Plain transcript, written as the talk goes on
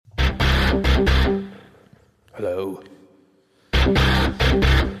Hello?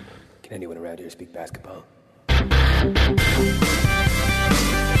 Can anyone around here speak basketball? There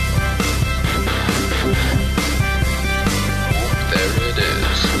it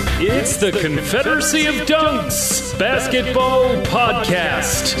is. It's the Confederacy of Dunks Basketball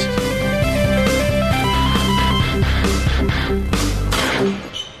Podcast.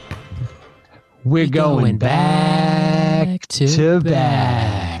 We're going back to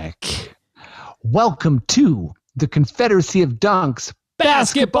back. Welcome to the Confederacy of Dunks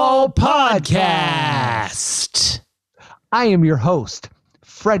Basketball Podcast. I am your host,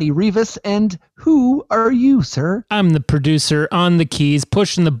 Freddie Rivas, and who are you, sir? I'm the producer on the keys,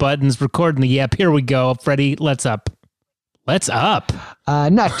 pushing the buttons, recording the yep. Here we go. Freddie, let's up. Let's up.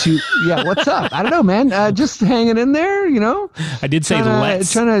 Not too, yeah, what's up? I don't know, man. Just hanging in there, you know? I did say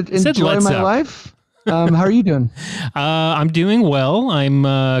let's. Trying to enjoy my life. How are you doing? I'm doing well. I'm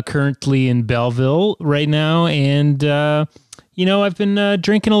currently in Belleville right now, and, I've been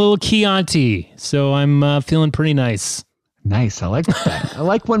drinking a little Chianti, so I'm feeling pretty nice. Nice. I like that. I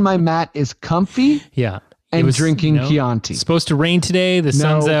like when my mat is comfy. Yeah. And drinking Chianti. It's supposed to rain today. The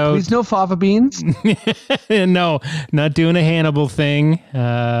sun's out. Please no fava beans. No, not doing a Hannibal thing.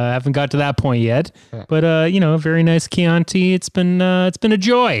 Haven't got to that point yet. Okay. But very nice Chianti. It's been a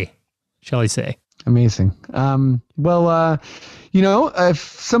joy, shall I say? Amazing. If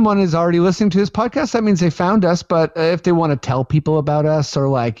someone is already listening to this podcast, that means they found us. But if they want to tell people about us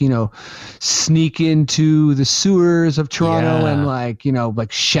or sneak into the sewers of Toronto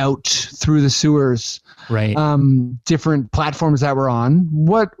and shout through the sewers, right? Different platforms that we're on.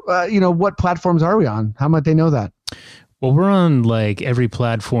 What platforms are we on? How might they know that? Well, we're on every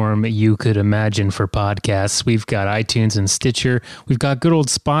platform you could imagine for podcasts. We've got iTunes and Stitcher. We've got good old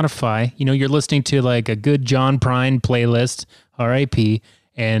Spotify. You're listening to a good John Prine playlist, R.I.P.,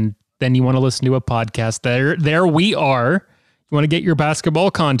 and then you want to listen to a podcast. There we are. You want to get your basketball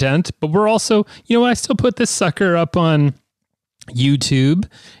content, but we're also, I still put this sucker up on YouTube,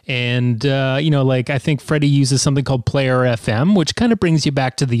 and I think Freddie uses something called Player FM, which kind of brings you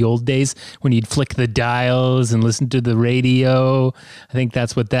back to the old days when you'd flick the dials and listen to the radio. I think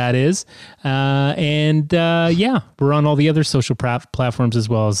that's what that is. We're on all the other social platforms as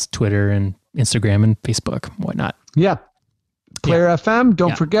well as Twitter and Instagram and Facebook and whatnot. Yeah. Player FM,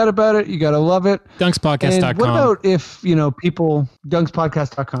 don't forget about it. You got to love it. Dunkspodcast.com. And what about if, people,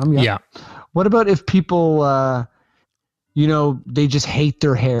 dunkspodcast.com. Yeah. What about if people, they just hate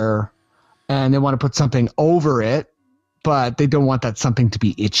their hair and they want to put something over it, but they don't want that something to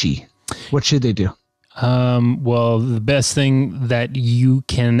be itchy? What should they do? Well, the best thing that you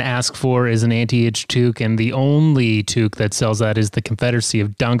can ask for is an anti-itch toque, and the only toque that sells that is the Confederacy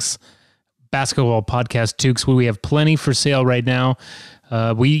of Dunks Basketball Podcast toques. We have plenty for sale right now.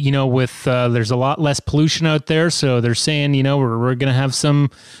 There's a lot less pollution out there, so they're saying, we're going to have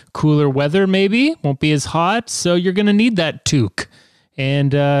some cooler weather maybe, won't be as hot, so you're going to need that toque.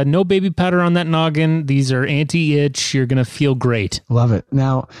 And no baby powder on that noggin. These are anti-itch. You're going to feel great. Love it.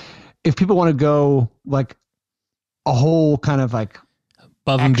 Now, if people want to go a whole kind of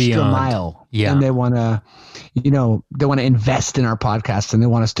above and extra beyond mile, yeah, and they want to, they want to invest in our podcast and they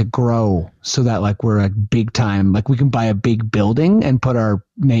want us to grow so that we're a big time, we can buy a big building and put our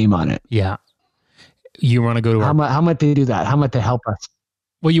name on it. Yeah. You want to go to how might they do that? How might they help us?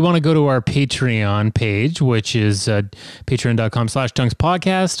 Well, you want to go to our Patreon page, which is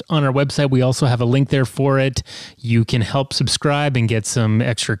patreon.com/dunkspodcast. On our website, we also have a link there for it. You can help subscribe and get some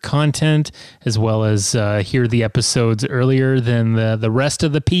extra content, as well as hear the episodes earlier than the rest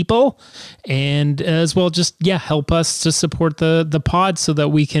of the people. And as well, help us to support the pod so that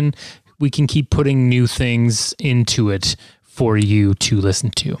we can keep putting new things into it for you to listen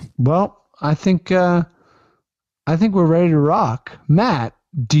to. Well, I think we're ready to rock. Matt,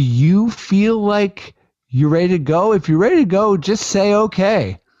 do you feel like you're ready to go? If you're ready to go, just say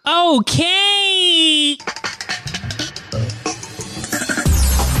okay. Okay.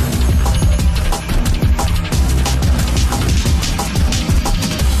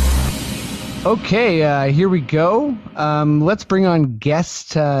 Okay, here we go. Let's bring on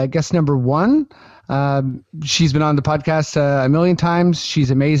guest number one. She's been on the podcast a million times. She's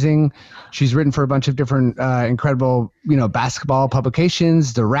amazing. She's written for a bunch of different incredible, basketball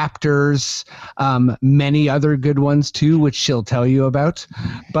publications, the Raptors, many other good ones too, which she'll tell you about.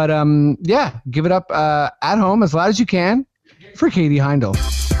 But give it up at home as loud as you can for Katie Heindl.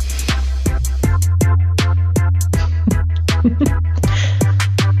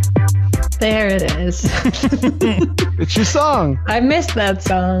 There it is. It's your song. I missed that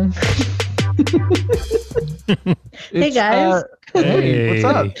song. Hey guys. Hey, what's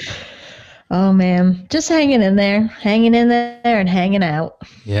up? Oh man, just hanging in there and hanging out.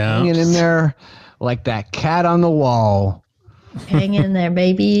 Yeah. Hanging in there like that cat on the wall. Hanging in there,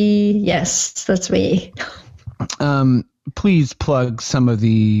 baby. Yes, that's me. Please plug some of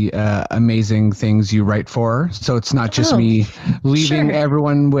the amazing things you write for, so it's not just me leaving sure.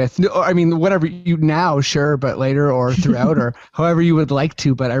 everyone with. I mean, whatever you now, sure, but later or throughout or however you would like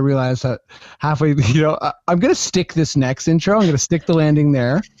to. But I realize that halfway, I'm gonna stick this next intro. I'm gonna stick the landing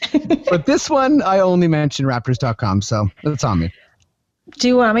there, but this one I only mention Raptors.com, so that's on me. Do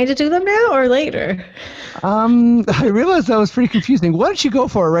you want me to do them now or later? I realized that was pretty confusing. Why don't you go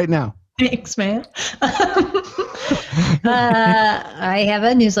for it right now? Thanks, man. I have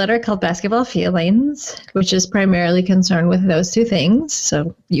a newsletter called Basketball Feelings, which is primarily concerned with those two things.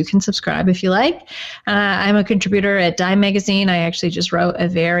 So you can subscribe if you like. I'm a contributor at Dime Magazine. I actually just wrote a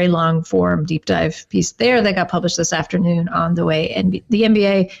very long form deep dive piece there that got published this afternoon on the way the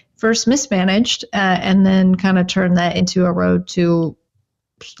NBA first mismanaged and then kind of turned that into a road to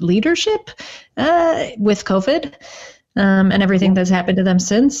leadership with COVID. And everything that's happened to them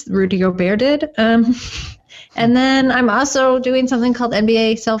since Rudy Gobert did. And then I'm also doing something called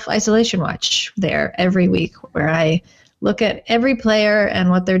NBA Self-Isolation Watch there every week, where I look at every player and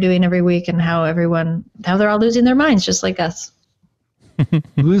what they're doing every week and how they're all losing their minds just like us.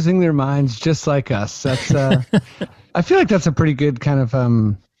 Losing their minds just like us. That's I feel like that's a pretty good kind of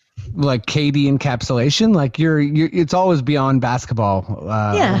like KD encapsulation. Like you're it's always beyond basketball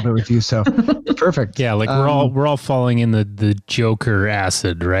a little bit with you, so perfect. Yeah, like we're all falling in the Joker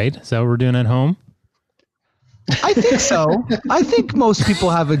acid, right? Is that what we're doing at home? I think so. I think most people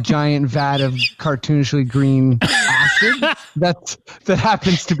have a giant vat of cartoonishly green acid that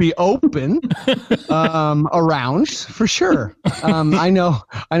happens to be open around for sure. I know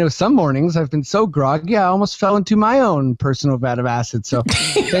some mornings I've been so groggy I almost fell into my own personal vat of acid. So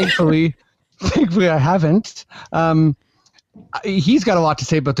thankfully I haven't. He's got a lot to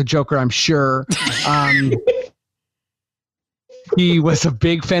say about the Joker, I'm sure. He was a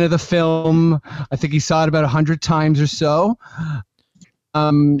big fan of the film. I think he saw it about 100 times or so.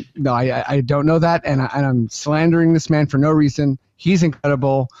 No, I don't know that, and I'm slandering this man for no reason. He's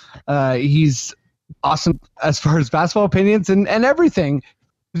incredible. He's awesome as far as basketball opinions and everything.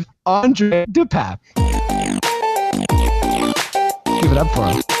 Andre de Pape. Give it up for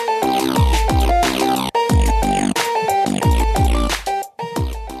him.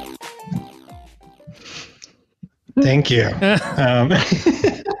 Thank you.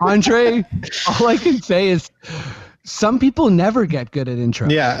 Andre, all I can say is some people never get good at intro.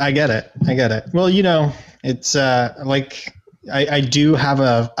 Yeah, I get it. Well, it's like I do have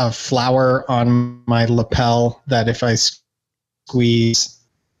a flower on my lapel that if I squeeze,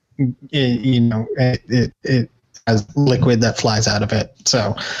 it has liquid that flies out of it.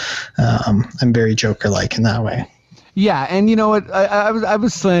 So I'm very Joker-like in that way. Yeah, and you know what? I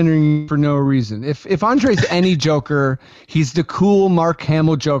was slandering you for no reason. If Andre's any Joker, he's the cool Mark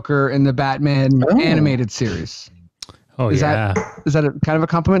Hamill Joker in the Batman animated series. Oh, is that a kind of a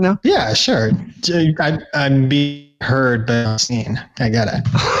compliment now? Yeah, sure. I'm being heard but not seen. I get it.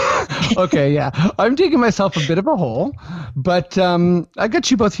 Okay, yeah. I'm digging myself a bit of a hole, but I got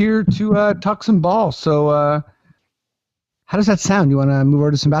you both here to talk some ball. So how does that sound? You want to move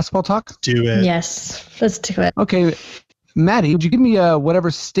over to some basketball talk? Do it. Yes, let's do it. Okay, Maddie, would you give me whatever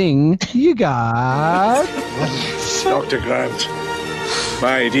sting you got? Dr. Grant,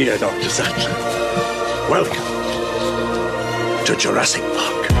 my dear Dr. Sattler, welcome to Jurassic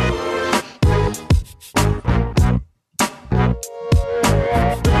Park.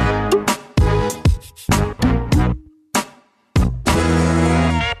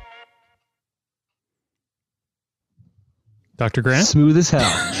 Dr. Grant? Smooth as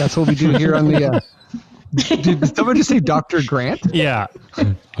hell. That's what we do here on the... did someone just say Dr. Grant? Yeah.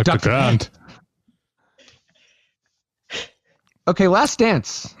 Dr. Grant. Okay, Last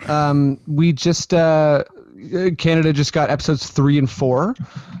Dance. We just... Canada just got episodes 3 and 4.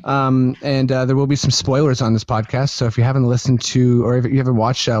 And there will be some spoilers on this podcast. So if you haven't listened to... or if you haven't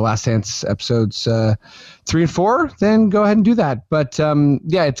watched Last Dance episodes 3 and 4, then go ahead and do that. But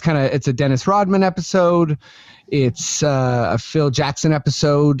yeah, it's a Dennis Rodman episode. It's a Phil Jackson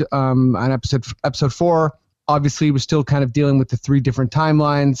episode on episode 4. Obviously, we're still kind of dealing with the 3 different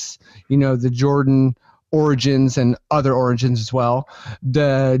timelines, the Jordan origins and other origins as well.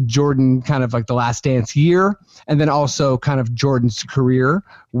 The Jordan kind of like the Last Dance year, and then also kind of Jordan's career,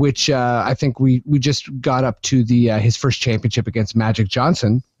 which I think we just got up to his first championship against Magic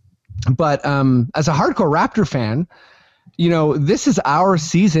Johnson. But as a hardcore Raptor fan, this is our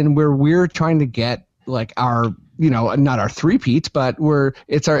season where we're trying to get like our not our three-peat, but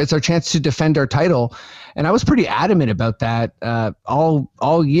it's our chance to defend our title. And I was pretty adamant about that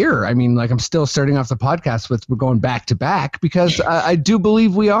all year. I mean, like, I'm still starting off the podcast with we're going back to back because I do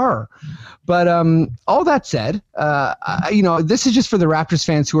believe we are. But all that said, this is just for the Raptors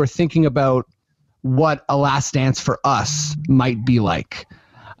fans who are thinking about what a last dance for us might be like.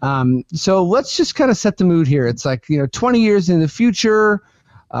 So let's just kind of set the mood here. It's like, 20 years in the future,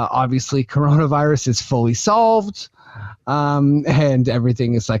 obviously coronavirus is fully solved, and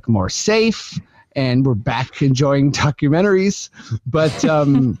everything is like more safe, and we're back enjoying documentaries. But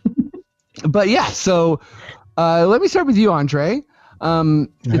yeah, so let me start with you, Andre.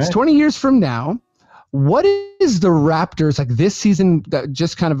 It's 20 years from now. What is the Raptors, like this season that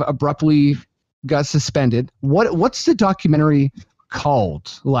just kind of abruptly got suspended? What's the documentary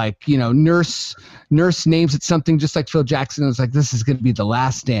called? Like, Nurse names it something just like Phil Jackson was like, this is going to be the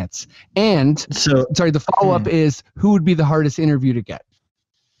last dance. And the follow-up is, who would be the hardest interview to get?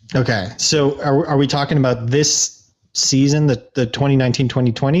 Okay. So are we talking about this season, the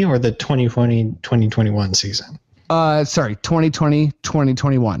 2019-2020 or the 2020-2021 season?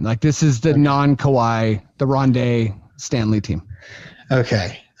 2020-2021. Like, this is the non-Kawhi, the Rondé Stanley team.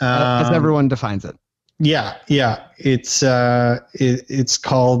 Okay. As everyone defines it. Yeah. It's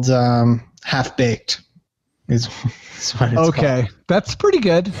called Half Baked. Is what it's called. That's pretty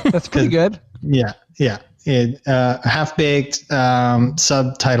good. That's pretty good. Yeah. Half Baked,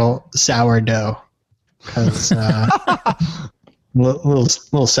 subtitle Sourdough, because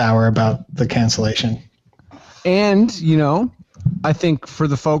little sour about the cancellation. And I think for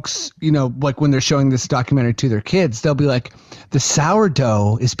the folks, like when they're showing this documentary to their kids, they'll be like, the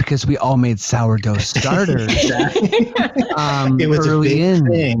sourdough is because we all made sourdough starters. It was a big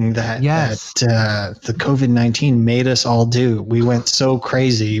thing that the COVID-19 made us all do. We went so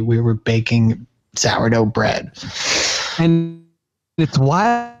crazy. We were baking sourdough bread. And it's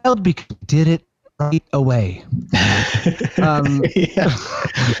wild because we did it right away.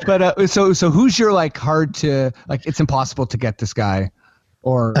 But so who's your like hard to like? It's impossible to get this guy,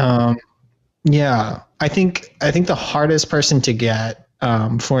 or I think the hardest person to get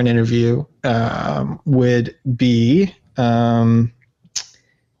for an interview would be I'm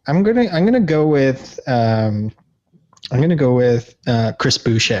gonna go with Chris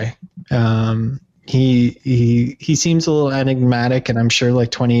Boucher. He seems a little enigmatic, and I'm sure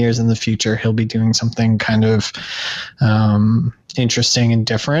like 20 years in the future he'll be doing something kind of interesting and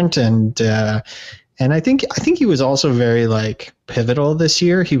different. And I think he was also very like pivotal this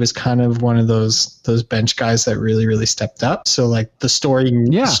year. He was kind of one of those bench guys that really stepped up. So like the story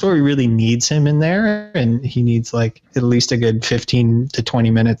really needs him in there, and he needs like at least a good 15 to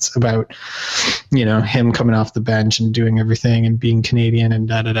 20 minutes about him coming off the bench and doing everything and being Canadian and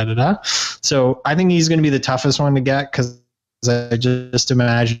da. So I think he's going to be the toughest one to get, because I just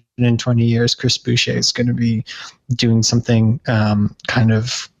imagine in 20 years Chris Boucher is going to be doing something kind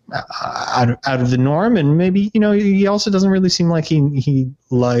of out of the norm, and maybe he also doesn't really seem like he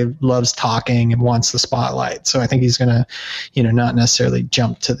loves talking and wants the spotlight. So I think he's gonna not necessarily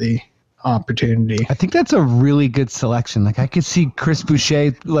jump to the opportunity. I think that's a really good selection. Like, I could see Chris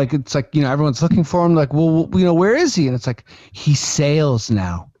Boucher, like, it's like everyone's looking for him, like, well, where is he? And it's like, he sails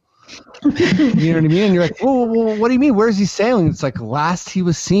now. You know what I mean? And you're like, well, what do you mean, where is he sailing? It's like, last he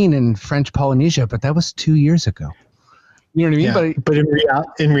was seen in French Polynesia, but that was 2 years ago. You know what I mean? Yeah. But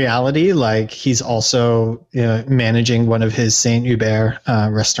in reality, like, he's also managing one of his Saint Hubert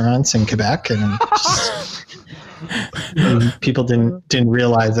restaurants in Quebec, and people didn't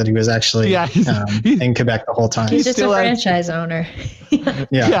realize that he was actually in Quebec the whole time. He's just a franchise owner.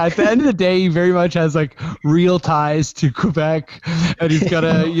 Yeah. At the end of the day, he very much has like real ties to Quebec, and he's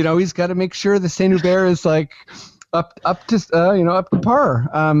gotta make sure the Saint Hubert is like up to par.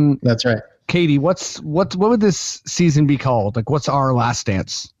 That's right. Katie, what would this season be called? Like, what's our last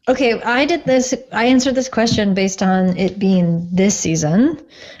dance? Okay, I answered this question based on it being this season,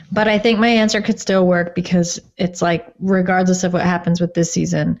 but I think my answer could still work, because it's like, regardless of what happens with this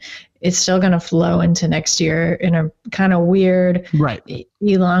season, it's still going to flow into next year in a kind of weird,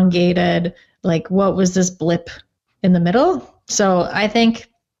 elongated, like, what was this blip in the middle? So I think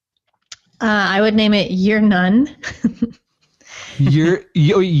I would name it Year None. Year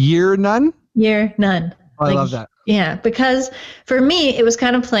None? Year None. Oh, I love that. Yeah, because for me, it was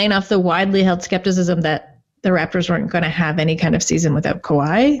kind of playing off the widely held skepticism that the Raptors weren't going to have any kind of season without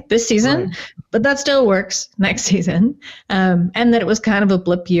Kawhi this season, but that still works next season. And that it was kind of a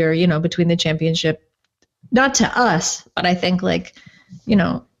blip year, between the championship, not to us, but I think like,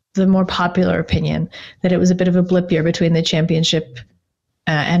 the more popular opinion that it was a bit of a blip year between the championship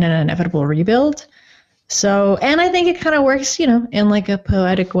and an inevitable rebuild. So, and I think it kind of works, in like a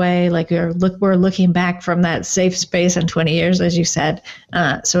poetic way. Like we're looking back from that safe space in 20 years, as you said.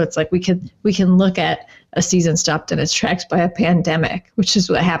 So it's like we can look at a season stopped in its tracks by a pandemic, which is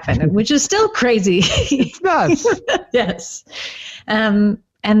what happened, which is still crazy. It's nuts. Yes. And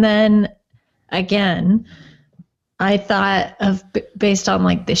then again, I thought of based on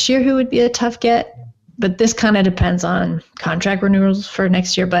like this year, who would be a tough get, but this kind of depends on contract renewals for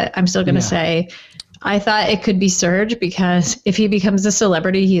next year. But I'm still going to say, I thought it could be Serge, because if he becomes a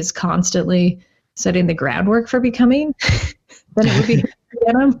celebrity, he is constantly setting the groundwork for becoming. Then it would be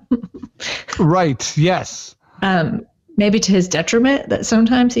get him. Right. Yes. Maybe to his detriment that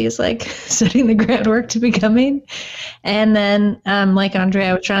sometimes he is like setting the groundwork to becoming. And then, like Andre,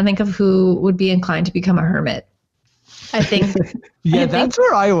 I was trying to think of who would be inclined to become a hermit. I think. That's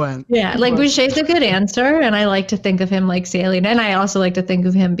where I went. Yeah, like Boucher's a good answer, and I like to think of him like sailing, and I also like to think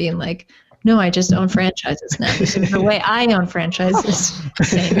of him being like, no, I just own franchises now. This is the way I own franchises.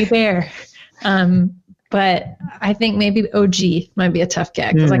 Sammy Bear. But I think maybe OG might be a tough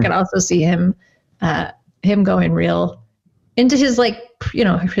get, because I could also see him going real into his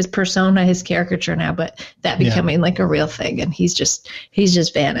his persona, his caricature now, but that becoming like a real thing, and he's just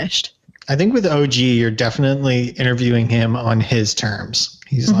vanished. I think with OG, you're definitely interviewing him on his terms.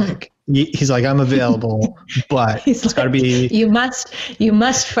 He's like, I'm available, but it's got to be. You must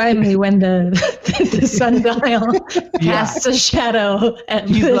find me when the sundial casts a shadow at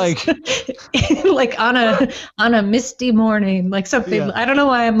He's this, like on a misty morning, like something. Yeah. I don't know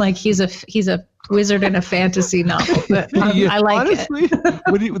why I'm like he's a wizard in a fantasy novel, but I like honestly,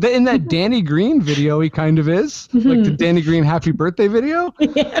 it. In that Danny Green video, he kind of is like the Danny Green Happy Birthday video.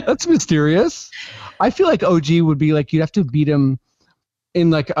 Yeah. That's mysterious. I feel like OG would be like, you'd have to beat him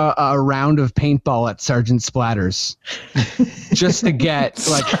in like a round of paintball at Sergeant Splatters just to get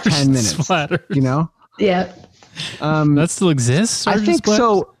like 10 minutes, Splatters. Yeah. That still exists? Sergeant I think Splatters?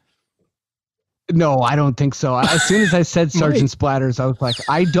 So. No, I don't think so. As soon as I said Sergeant Splatters, I was like,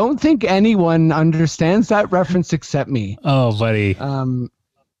 I don't think anyone understands that reference except me. Oh, buddy.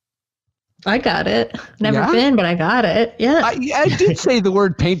 I got it. Never been, but I got it. Yeah. I did say the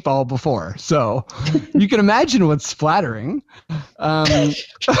word paintball before, so you can imagine what's splattering.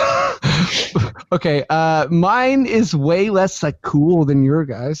 Okay. Mine is way less like cool than your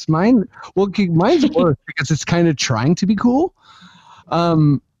guys. Mine's worse because it's kind of trying to be cool.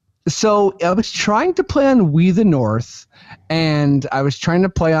 So I was trying to play on We the North, and I was trying to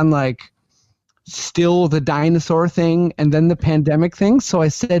play on like still the dinosaur thing and then the pandemic thing. So I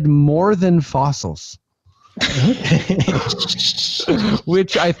said more than fossils,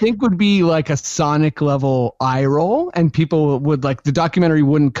 which I think would be like a Sonic level eye roll, and people would like, the documentary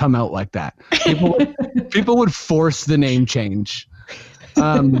wouldn't come out like that. People would force the name change.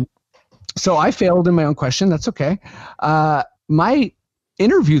 So I failed in my own question. That's okay. My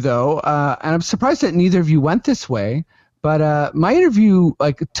interview though, and I'm surprised that neither of you went this way, but my interview,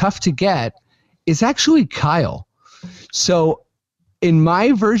 like tough to get, is actually Kyle. So in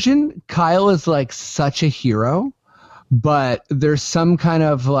my version, Kyle is like such a hero, but there's some kind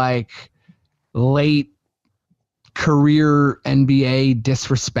of like late career NBA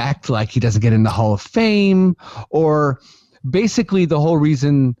disrespect, like he doesn't get in the Hall of Fame, or basically the whole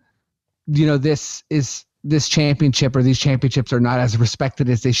reason, this championship or these championships are not as respected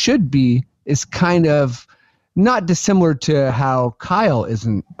as they should be is kind of not dissimilar to how Kyle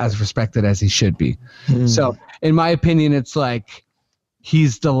isn't as respected as he should be. So in my opinion, it's like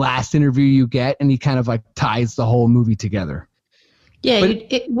he's the last interview you get, and he kind of like ties the whole movie together. Yeah,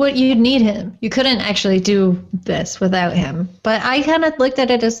 you'd need him. You couldn't actually do this without him. But I kind of looked at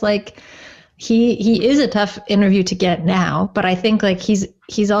it as like he is a tough interview to get now, but I think like he's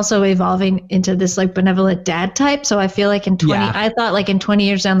also evolving into this like benevolent dad type. So I feel like I thought like in 20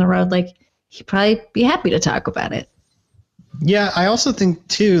 years down the road, like he'd probably be happy to talk about it. Yeah, I also think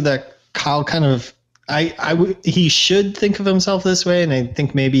too that Kyle kind of he should think of himself this way, and I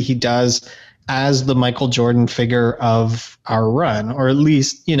think maybe he does, as the Michael Jordan figure of our run, or at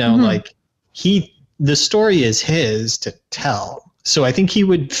least like the story is his to tell. So I think he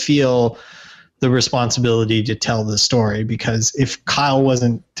would feel the responsibility to tell the story, because if Kyle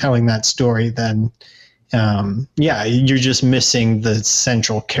wasn't telling that story, then you're just missing the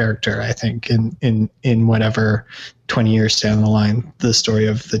central character, I think, in whatever 20 years down the line the story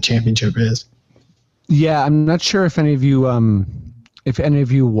of the championship is. Yeah, I'm not sure if any of you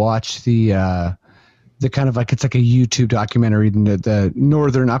watch the kind of like, it's like a YouTube documentary, the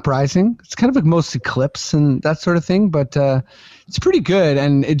Northern Uprising. It's kind of like mostly clips and that sort of thing, but it's pretty good,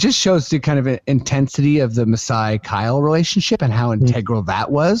 and it just shows the kind of intensity of the Masai-Kyle relationship and how integral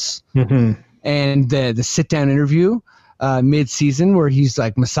that was. and the sit down interview mid season where he's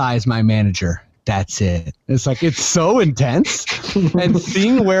like, Masai is my manager. That's it. It's like, it's so intense. And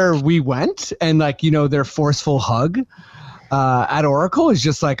seeing where we went and like, their forceful hug at Oracle is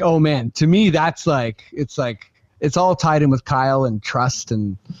just like, oh man, to me, that's like, it's all tied in with Kyle and trust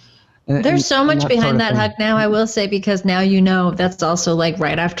and there's so much behind that thing. hug now, I will say, because now that's also like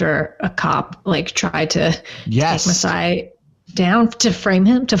right after a cop like tried to take Masai down to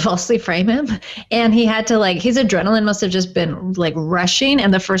falsely frame him. And he had to like, his adrenaline must have just been like rushing.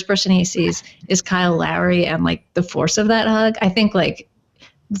 And the first person he sees is Kyle Lowry, and like the force of that hug, I think like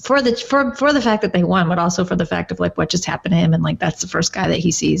for the fact that they won, but also for the fact of like what just happened to him. And like, that's the first guy that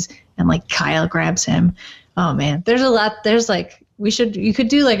he sees, and like Kyle grabs him. Oh man, there's a lot. There's like, you could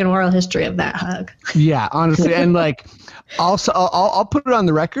do like an oral history of that hug. Yeah, honestly. And like, also I'll put it on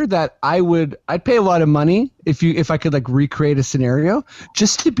the record that I'd pay a lot of money if I could like recreate a scenario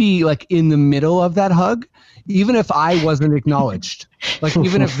just to be like in the middle of that hug, even if I wasn't acknowledged, like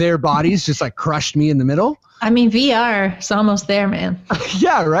even if their bodies just like crushed me in the middle. I mean, VR is almost there, man.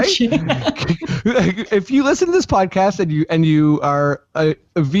 Yeah, right. If you listen to this podcast and you are a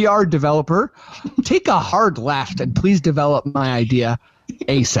VR developer, take a hard left and please develop my idea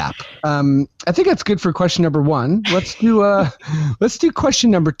ASAP. I think that's good for question number 1. Let's do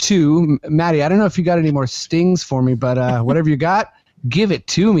question number 2. Maddie, I don't know if you got any more stings for me, but whatever you got, give it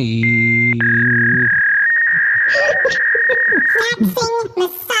to me. Something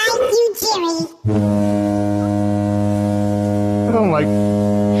beside you, Jerry. Oh my.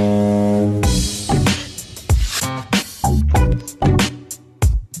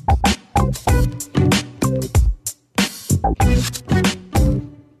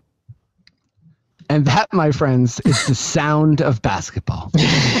 And that, my friends, is the sound of basketball.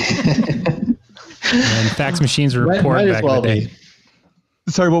 And fax machines were important back in the day.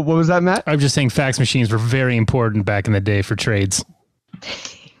 Sorry, what was that, Matt? I'm just saying fax machines were very important back in the day for trades.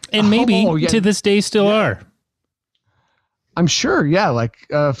 And maybe to this day still are. I'm sure, yeah. Like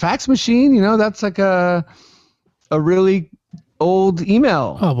fax machine, that's like a really old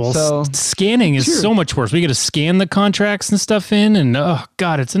email. Oh, well, scanning is so much worse. We got to scan the contracts and stuff in, and oh,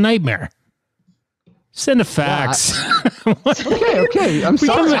 God, it's a nightmare. Send a fax. Okay. I'm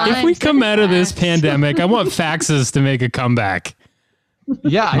sorry. If we come out of this pandemic, I want faxes to make a comeback.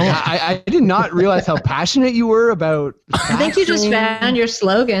 Yeah, I did not realize how passionate you were about faxing. I think you just found your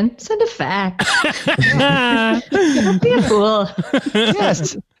slogan. Send a fax. Don't be a fool.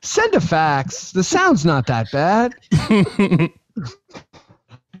 Yes, send a fax. The sound's not that bad.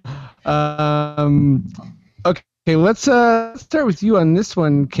 Okay, let's start with you on this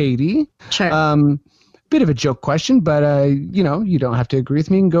one, Katie. Sure. Bit of a joke question, but you don't have to agree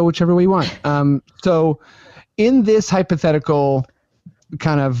with me and go whichever way you want. So in this hypothetical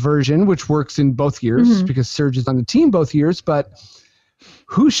kind of version, which works in both years because Serge is on the team both years, but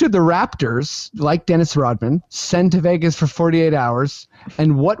who should the Raptors, like Dennis Rodman, send to Vegas for 48 hours?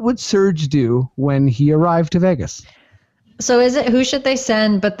 And what would Serge do when he arrived to Vegas? So is it who should they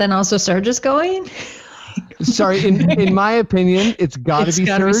send, but then also Serge is going? Sorry, in my opinion, it's got to be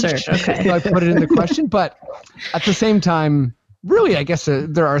Serge. Okay. So I put it in the question, but at the same time, really, I guess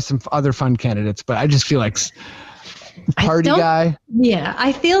there are some other fun candidates, but I just feel like party guy. Yeah,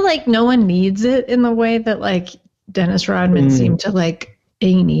 I feel like no one needs it in the way that like Dennis Rodman seemed to like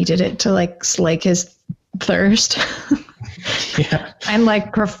he needed it to like slake his thirst. Yeah. And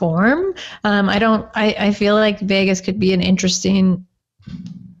like perform. I feel like Vegas could be an interesting.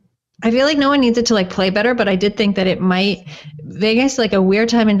 I feel like no one needs it to like play better, but I did think that it might Vegas, like a weird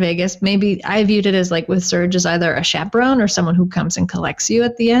time in Vegas. Maybe I viewed it as like with Serge as either a chaperone or someone who comes and collects you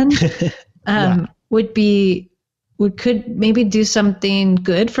at the end. Could maybe do something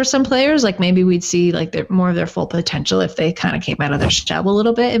good for some players. Like maybe we'd see like more of their full potential if they kind of came out of their shell a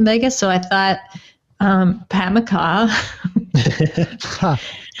little bit in Vegas. So I thought Pat McCaw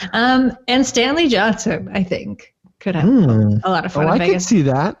and Stanley Johnson, I think, could have a lot of fun in I Vegas. could see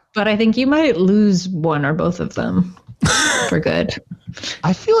that. But I think you might lose one or both of them for good.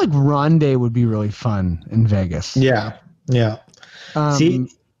 I feel like Rondé would be really fun in Vegas. Yeah. See,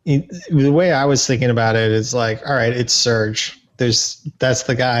 the way I was thinking about it is like, all right, it's Serge. That's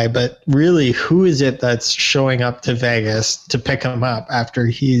the guy, but really, who is it that's showing up to Vegas to pick him up after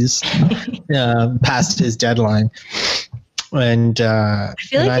he's past his deadline? And I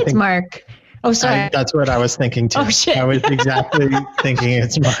feel like it's Mark. Oh, sorry. That's what I was thinking too. Oh, shit. I was exactly thinking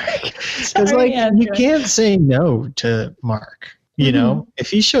it's Mark. Because like you can't say no to Mark. You know,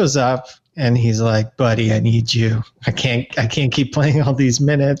 if he shows up and he's like, "Buddy, I need you. I can't keep playing all these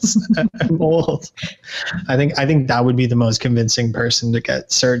minutes. I'm old." I think that would be the most convincing person to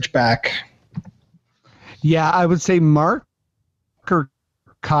get Serge back. Yeah, I would say Mark or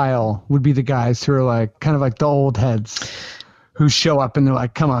Kyle would be the guys who are like kind of like the old heads who show up and they're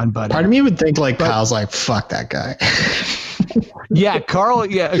like, "Come on, buddy." Part of me would think like Kyle's like, "Fuck that guy." Yeah, Carl.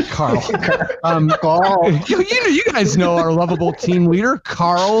 Yeah, Carl. Carl. You guys know our lovable team leader,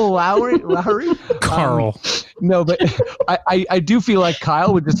 Carl Lowry. Carl. No, but I do feel like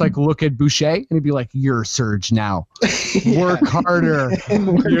Kyle would just like look at Boucher and he'd be like, "You're Serge now. Work harder." You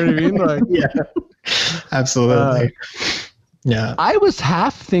know what I mean? Like, Yeah, absolutely. Yeah. I was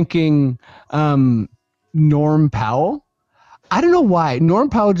half thinking Norm Powell. I don't know why. Norm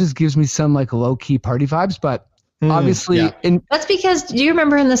Powell just gives me some like low key party vibes, but obviously That's because, do you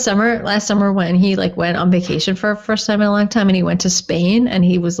remember in the last summer when he like went on vacation for the first time in a long time and he went to Spain and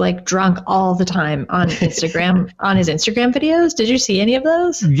he was like drunk all the time on Instagram, on his Instagram videos? Did you see any of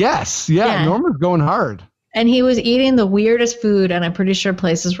those? Yes. Yeah. Norm was going hard. And he was eating the weirdest food and I'm pretty sure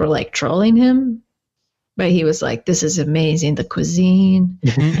places were like trolling him. But he was like, "This is amazing, the cuisine."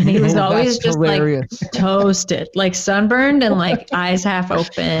 And he was always just hilarious. Like toasted, like sunburned and like eyes half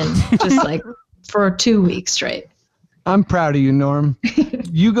open, just like for 2 weeks straight. I'm proud of you, Norm.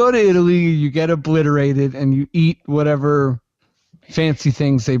 You go to Italy, you get obliterated, and you eat whatever fancy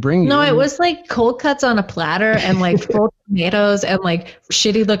things they bring you. No, it was like cold cuts on a platter and like full tomatoes and like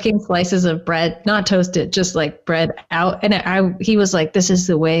shitty looking slices of bread, not toasted, just like bread out. And he was like, "This is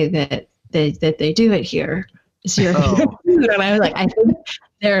the way that they do it here. It's your food." And I was like, I think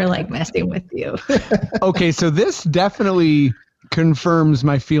they're like messing with you. Okay, so this definitely confirms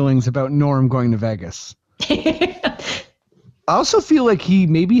my feelings about Norm going to Vegas. I also feel like he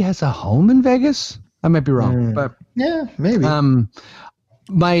maybe has a home in Vegas. I might be wrong, but yeah, maybe.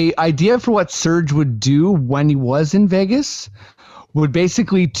 My idea for what Serge would do when he was in Vegas would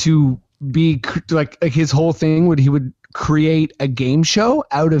basically to be like his whole thing would he would create a game show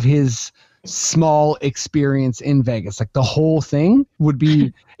out of his small experience in Vegas. Like the whole thing would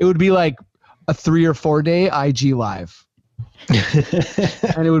be, it would be like a 3 or 4 day IG live.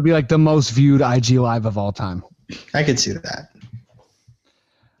 And it would be like the most viewed IG live of all time. I could see that.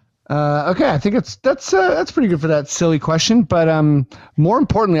 Okay, I think that's pretty good for that silly question. But more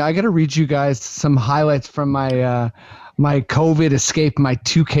importantly, I got to read you guys some highlights from my my COVID escape, my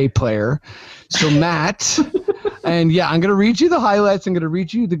 2K player. So Matt, and yeah, I'm gonna read you the highlights. I'm gonna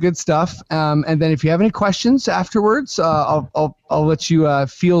read you the good stuff, and then if you have any questions afterwards, I'll let you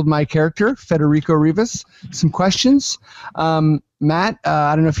field my character, Federico Rivas, some questions. Matt,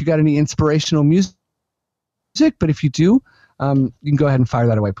 I don't know if you got any inspirational music, but if you do, you can go ahead and fire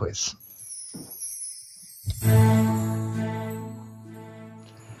that away, please.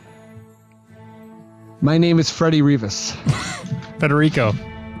 My name is Freddie Rivas. Federico.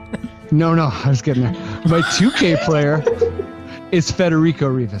 No, I was getting there. My 2K player is Federico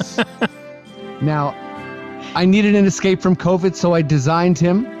Rivas. Now, I needed an escape from COVID, so I designed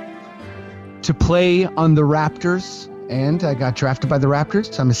him to play on the Raptors, and I got drafted by the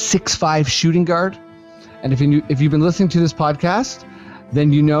Raptors. I'm a 6'5" shooting guard. And if you've been listening to this podcast,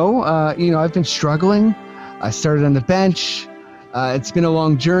 then you know I've been struggling. I started on the bench. It's been a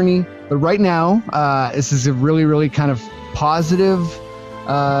long journey, but right now, this is a really, really kind of positive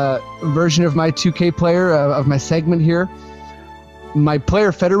version of my 2K player, of my segment here. My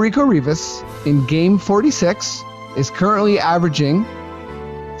player, Federico Rivas, in game 46, is currently averaging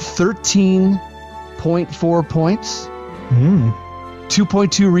 13.4 points,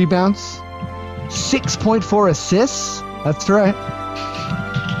 2.2 rebounds, 6.4 assists, that's right,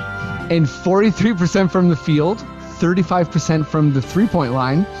 and 43% from the field, 35% from the three-point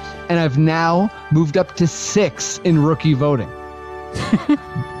line, and I've now moved up to 6 in rookie voting.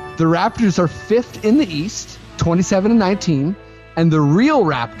 The Raptors are 5th in the East, 27-19, and the real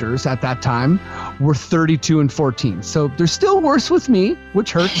Raptors at that time were 32-14. So they're still worse with me,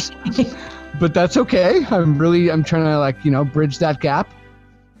 which hurts, but that's okay. I'm trying to bridge that gap.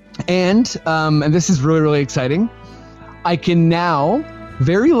 And this is really, really exciting. I can now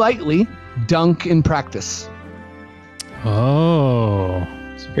very lightly dunk in practice. Oh,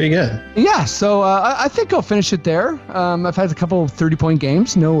 it's pretty good. Yeah, so I think I'll finish it there. I've had a couple of 30-point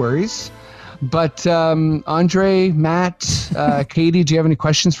games, no worries. But Andre, Matt, Katie, do you have any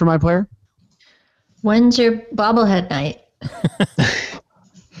questions for my player? When's your bobblehead night?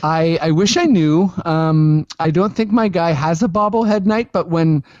 I wish I knew. I don't think my guy has a bobblehead night, but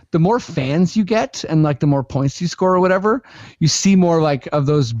when the more fans you get and like the more points you score or whatever, you see more like of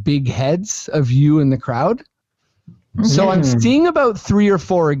those big heads of you in the crowd. So I'm seeing about 3 or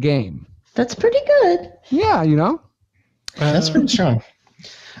 4 a game. That's pretty good. Yeah, That's pretty strong.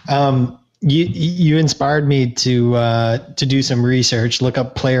 You inspired me to do some research, look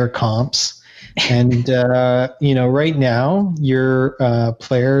up player comps, And right now your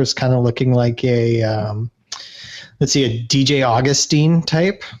player is kind of looking like a a DJ Augustine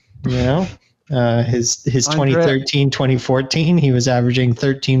type. His 2013, 2014, he was averaging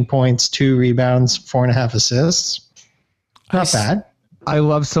 13 points, 2 rebounds, 4.5 assists. Not bad. I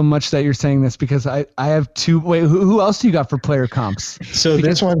love so much that you're saying this because I have two. Wait, who else do you got for player comps? So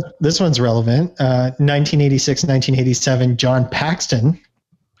this one's relevant. 1986, 1987, John Paxton,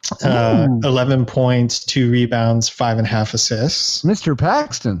 11 points, 2 rebounds, 5.5 assists. Mr.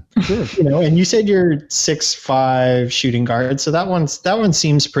 Paxton, good. And you said you're 6'5" shooting guard, so that one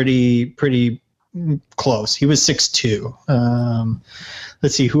seems pretty close. He was 6'2".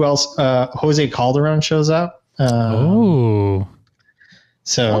 Let's see who else. Jose Calderon shows up.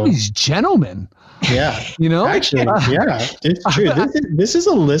 So all these gentlemen. Yeah. Actually, yeah, it's true. This is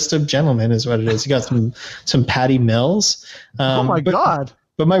a list of gentlemen is what it is. You got some Patty Mills. Oh my God.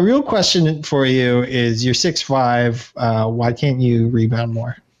 But my real question for you is you're 6'5". Why can't you rebound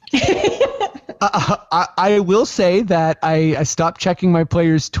more? I will say that I stopped checking my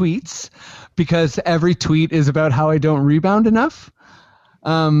players' tweets because every tweet is about how I don't rebound enough.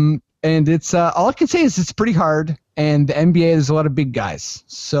 And it's all I can say is it's pretty hard. And the NBA, there's a lot of big guys.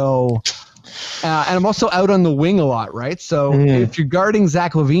 So, and I'm also out on the wing a lot, right? So if you're guarding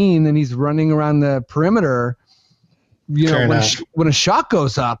Zach LaVine and he's running around the perimeter, when a shot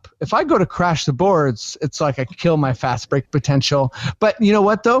goes up, if I go to crash the boards, it's like I kill my fast break potential. But you know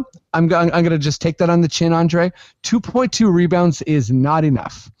what, though? I'm going to just take that on the chin, Andre. 2.2 rebounds is not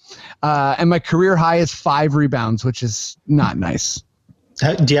enough. And my career high is 5 rebounds, which is not nice.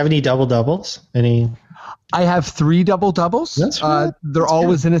 Do you have any double-doubles? I have 3 double-doubles. That's right. They're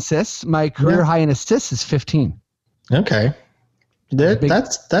always in assists. My career high in assists is 15. Okay.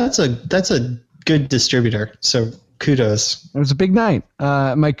 That's a good distributor. So kudos. It was a big night.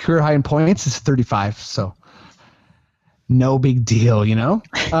 My career high in points is 35. So no big deal,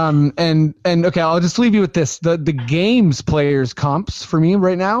 and okay, I'll just leave you with this. The games players comps for me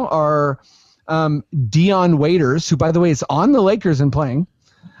right now are Dion Waiters, who by the way is on the Lakers and playing.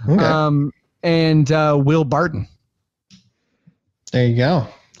 Okay. And Will Barton. There you go.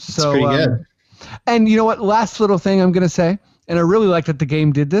 That's pretty good. And you know what? Last little thing I'm going to say, and I really like that the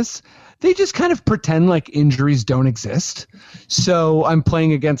game did this. They just kind of pretend like injuries don't exist. So I'm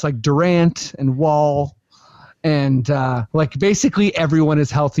playing against like Durant and Wall, and like basically everyone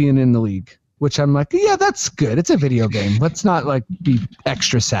is healthy and in the league. Which I'm like, yeah, that's good. It's a video game. Let's not like be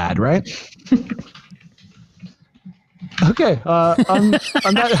extra sad, right? Okay. On the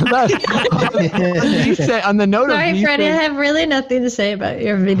note of sorry, Freddie, I have really nothing to say about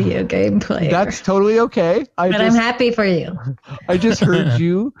your video game player. That's totally okay. I'm happy for you. I just heard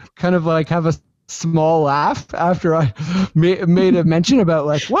you kind of like have a small laugh after I made a mention about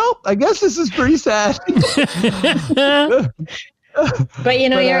like, well, I guess this is pretty sad. But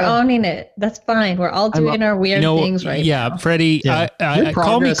you're owning it. That's fine. We're all doing our weird things right now. Yeah, Freddie, I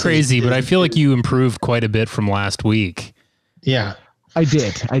call me crazy, but I feel like you improved quite a bit from last week. Yeah. I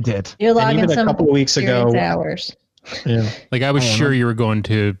did. You're logging some a couple of weeks ago hours. Yeah. Like I was sure you were going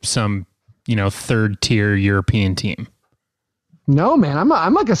to some, third tier European team. No, man,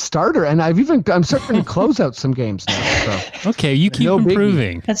 I'm like a starter, and I'm starting to close out some games now. So. Okay, you keep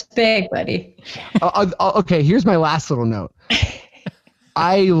improving. That's big, buddy. Okay, here's my last little note.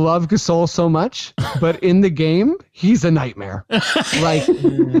 I love Gasol so much, but in the game, he's a nightmare. Like,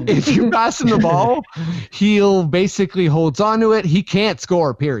 if you pass him the ball, he'll basically holds on to it. He can't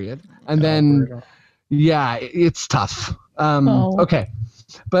score, period. And then, it's tough. Okay,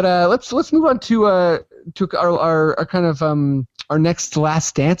 but let's move on to our kind of our next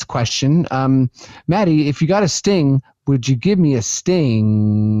last dance question. Maddie, if you got a sting, would you give me a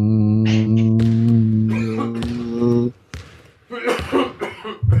sting?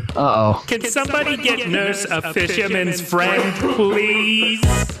 Uh-oh. Can somebody get Nurse a Fisherman's Friend, please?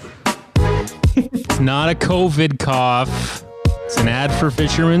 It's not a COVID cough. It's an ad for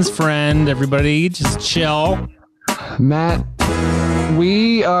Fisherman's Friend. Everybody just chill. Matt,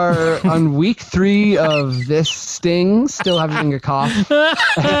 we are on week 3 of this sting, still having a cough.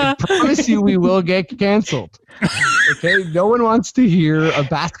 I promise you we will get canceled. Okay? No one wants to hear a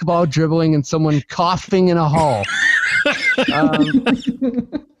basketball dribbling and someone coughing in a hall.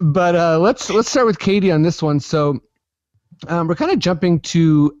 But let's start with Katie on this one. So we're kind of jumping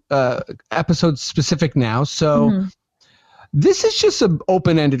to episode specific now. So this is just an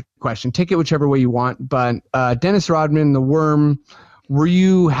open-ended question. Take it whichever way you want. But Dennis Rodman, the Worm, were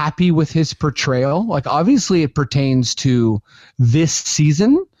you happy with his portrayal? Like, obviously it pertains to this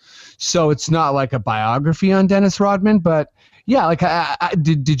season, so it's not like a biography on Dennis Rodman, but Yeah, like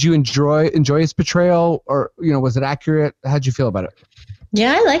did you enjoy his portrayal, or was it accurate? How'd you feel about it?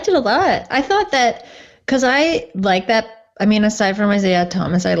 Yeah, I liked it a lot. I thought that because I like that. I mean, aside from Isaiah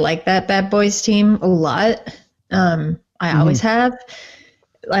Thomas, I like that Bad Boys team a lot. I always have.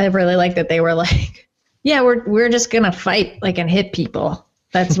 I really like that they were like, yeah, we're just gonna fight like and hit people.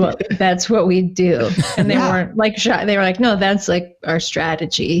 That's what we do. And they weren't like shy. They were like, no, that's like our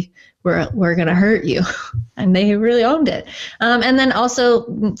strategy. We're gonna hurt you, and they really owned it. And then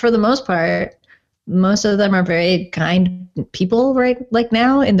also, for the most part, most of them are very kind people right like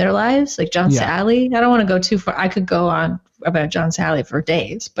now in their lives. Like John Sally. I don't want to go too far. I could go on about John Sally for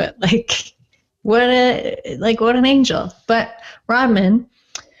days, but like what an angel. But Rodman,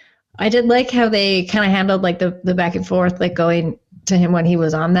 I did like how they kind of handled like the back and forth, like going to him when he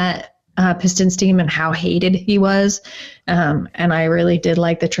was on that Pistons team and how hated he was. And I really did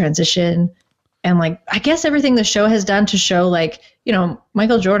like the transition, and like, I guess everything the show has done to show like,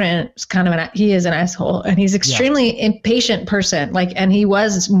 Michael Jordan is kind of he is an asshole, and he's extremely impatient person. Like, and he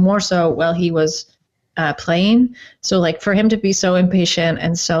was more so while he was playing. So like for him to be so impatient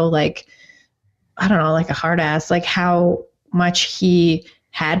and so like, I don't know, like a hard ass, like how much he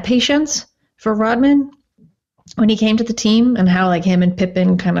had patience for Rodman when he came to the team, and how like him and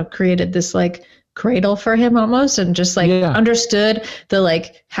Pippen kind of created this like cradle for him almost, and just like understood the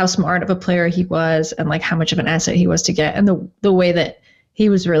like how smart of a player he was, and like how much of an asset he was to get, and the way that he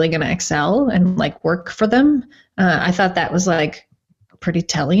was really going to excel and like work for them. I thought that was like pretty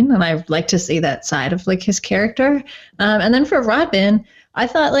telling, and I like to see that side of like his character. And then for Rodman, I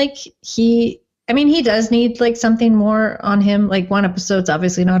thought like he does need like something more on him. Like one episode's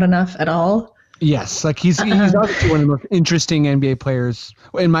obviously not enough at all. Yes, like he's obviously one of the most interesting NBA players,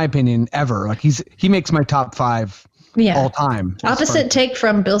 in my opinion, ever. Like he makes my top 5 all time. Opposite take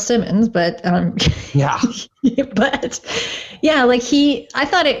from Bill Simmons, but yeah, but yeah, like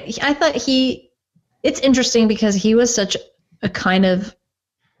it's interesting because he was such a kind of.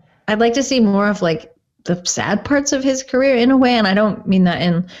 I'd like to see more of like the sad parts of his career in a way, and I don't mean that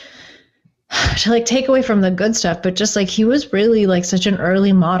in to like take away from the good stuff, but just like he was really like such an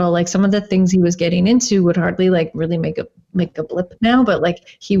early model. Like some of the things he was getting into would hardly like really make a blip now, but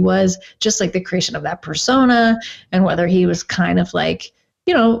like he was just like the creation of that persona, and whether he was kind of like,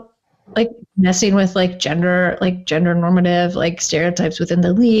 like messing with like gender normative like stereotypes within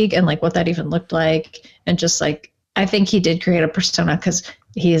the league, and like what that even looked like. And just like, I think he did create a persona because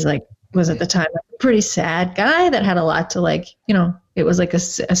he is like, was at the time a pretty sad guy that had a lot to like, it was like a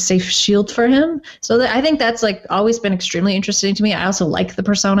safe shield for him. So I think that's like always been extremely interesting to me. I also like the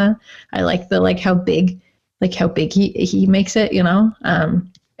persona. I like the like how big he makes it, and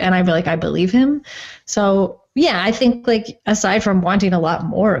I feel like I believe him. So yeah, I think like aside from wanting a lot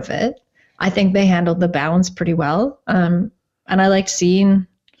more of it, I think they handled the balance pretty well. And I liked seeing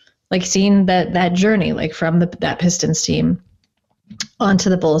that journey like from that Pistons team onto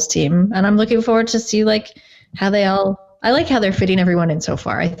the Bulls team, and I'm looking forward to see like how I like how they're fitting everyone in so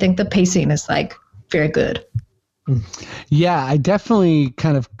far. I think the pacing is like very good. Yeah, I definitely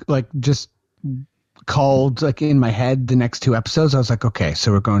kind of like just called like in my head the next 2 episodes. I was like, okay,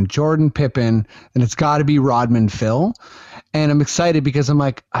 so we're going Jordan, Pippen, and it's got to be Rodman, Phil. And I'm excited because I'm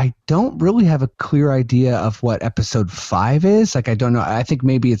like, I don't really have a clear idea of what episode 5 is. Like, I don't know. I think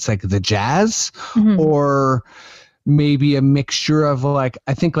maybe it's like the Jazz or maybe a mixture of like,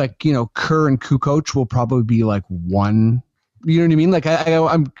 I think like, Kerr and Kukoc will probably be like one, you know what I mean? Like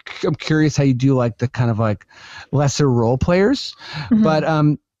I'm curious how you do like the kind of like lesser role players, but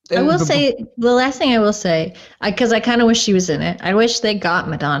I will say the last thing I will say, because I kind of wish she was in it. I wish they got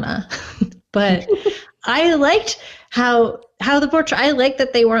Madonna, but I liked how the portrait. I like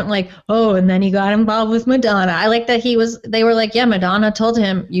that they weren't like, oh, and then he got involved with Madonna. I like that they were like, yeah, Madonna told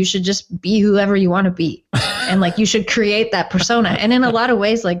him you should just be whoever you want to be, and like you should create that persona. And in a lot of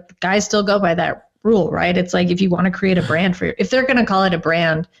ways, like guys still go by that rule, right? It's like if you want to create a brand if they're going to call it a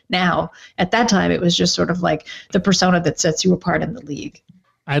brand now, at that time it was just sort of like the persona that sets you apart in the league.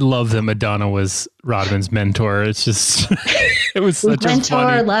 I love that Madonna was Rodman's mentor. It's just, it was such mentor, a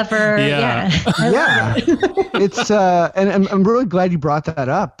funny lover. Yeah. It's, and I'm really glad you brought that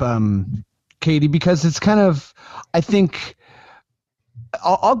up, Katie, because it's kind of, I think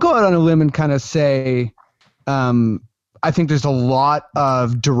I'll go out on a limb and kind of say, I think there's a lot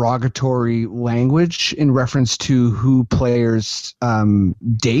of derogatory language in reference to who players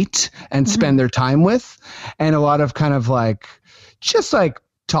date and spend their time with, and a lot of kind of like, just like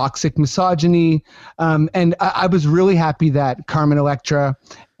toxic misogyny. And I was really happy that Carmen Electra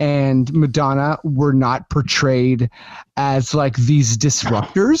and Madonna were not portrayed as like these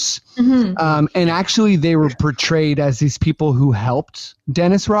disruptors. And actually they were portrayed as these people who helped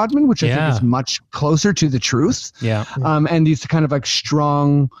Dennis Rodman, which I think is much closer to the truth. And these kind of like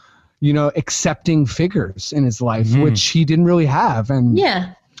strong, you know, accepting figures in his life, which he didn't really have. And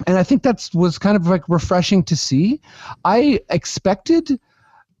and I think was kind of like refreshing to see. I expected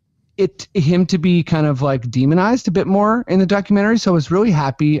him to be kind of like demonized a bit more in the documentary, so I was really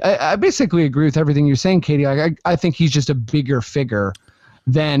happy. I basically agree with everything you're saying, Katie. I think he's just a bigger figure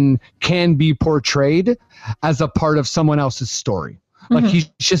than can be portrayed as a part of someone else's story. Like he's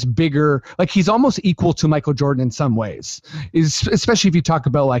just bigger. Like he's almost equal to Michael Jordan in some ways, especially if you talk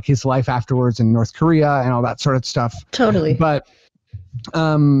about like his life afterwards in North Korea and all that sort of stuff. Totally. But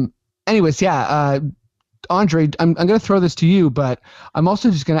anyways, Andre, I'm going to throw this to you, but I'm also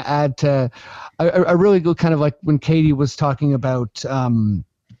just going to add to, I really go kind of like when Katie was talking about,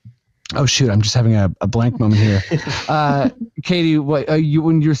 oh shoot, I'm just having a blank moment here. Katie,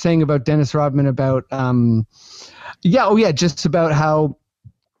 when you were saying about Dennis Rodman about, just about how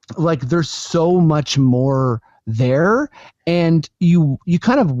like there's so much more there, and you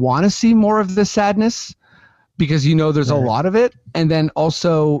kind of want to see more of the sadness because you know there's a lot of it, and then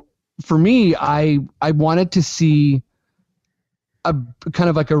also for me, I wanted to see a kind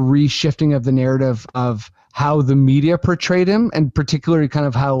of like a reshifting of the narrative of how the media portrayed him, and particularly kind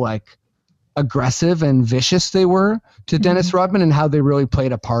of how like aggressive and vicious they were to Dennis Rodman, and how they really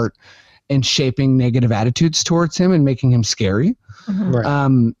played a part in shaping negative attitudes towards him and making him scary.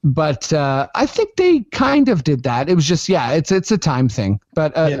 But I think they kind of did that. It was just, it's a time thing.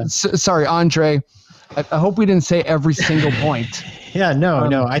 But sorry, Andre, I hope we didn't say every single point.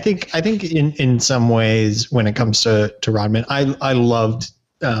 No. I think in some ways when it comes to Rodman, I loved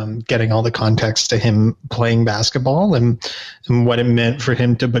getting all the context to him playing basketball and what it meant for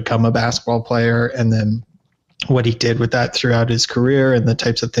him to become a basketball player, and then what he did with that throughout his career and the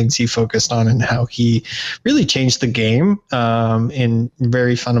types of things he focused on, and how he really changed the game in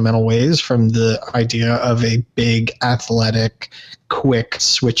very fundamental ways, from the idea of a big, athletic, quick,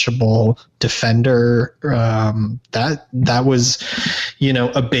 switchable defender. That was, you know,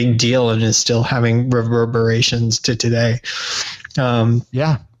 a big deal, and is still having reverberations to today. Beyond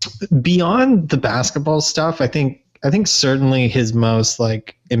the basketball stuff, I think certainly his most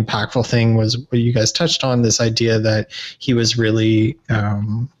like impactful thing was what you guys touched on, this idea that he was really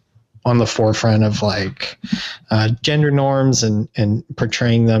on the forefront of like gender norms and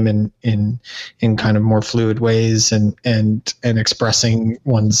portraying them in kind of more fluid ways, and expressing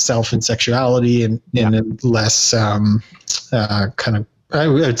oneself and sexuality in a less kind of, I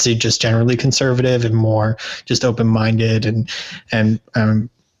would say, just generally conservative and more just open-minded, and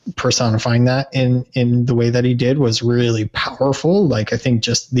personifying that in the way that he did was really powerful. Like, I think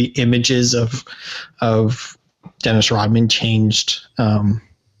just the images of Dennis Rodman changed,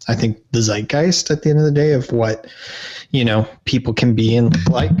 I think, the zeitgeist at the end of the day of what, you know, people can be and look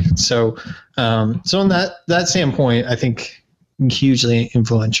like. So on that standpoint, I think hugely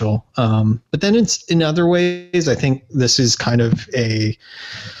influential. But then it's in other ways, I think this is kind of a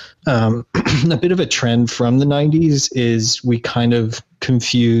bit of a trend from the 90s, is we kind of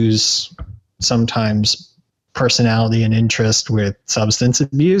confuse sometimes personality and interest with substance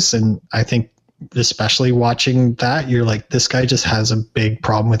abuse. And I think especially watching that, you're like, this guy just has a big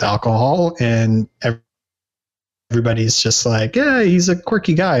problem with alcohol, and everybody's just like, yeah, he's a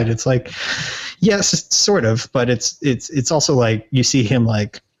quirky guy. And it's like, yes, sort of, but it's also like you see him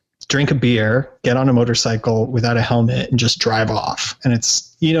like drink a beer, get on a motorcycle without a helmet, and just drive off. And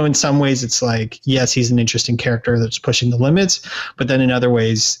it's, you know, in some ways it's like, yes, he's an interesting character that's pushing the limits, but then in other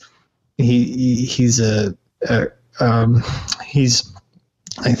ways he's I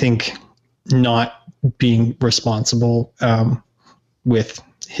think not being responsible with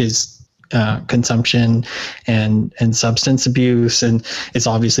his consumption and substance abuse, and it's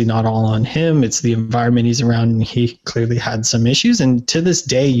obviously not all on him. It's the environment he's around, and he clearly had some issues. And to this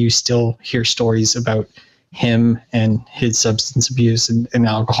day, you still hear stories about him and his substance abuse and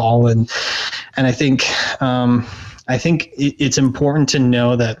alcohol. And I think it's important to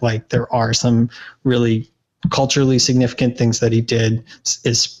know that, like, there are some really culturally significant things that he did,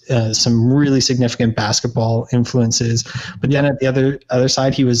 is some really significant basketball influences, but then at the other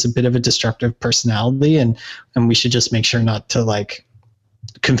side, he was a bit of a destructive personality, and we should just make sure not to like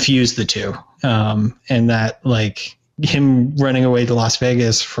confuse the two, and that like him running away to Las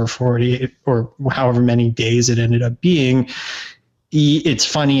Vegas for 48 or however many days it ended up being, it's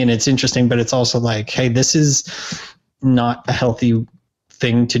funny and it's interesting, but it's also like, hey, this is not a healthy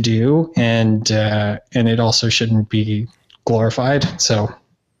thing to do, and it also shouldn't be glorified. So,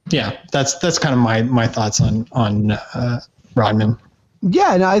 yeah, that's kind of my thoughts on Rodman.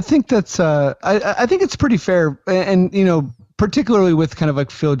 Yeah, and I think that's I think it's pretty fair, and you know, particularly with kind of like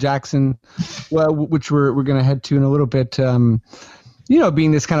Phil Jackson, well, which we're going to head to in a little bit. You know,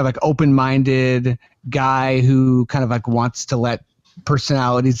 being this kind of like open-minded guy who kind of like wants to let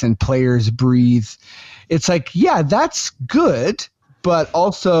personalities and players breathe. It's like, yeah, that's good. But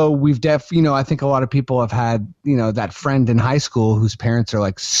also we've you know, I think a lot of people have had, you know, that friend in high school whose parents are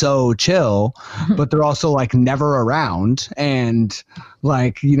like so chill, but they're also like never around. And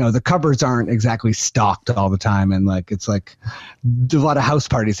like, you know, the cupboards aren't exactly stocked all the time. And like, it's like a lot of house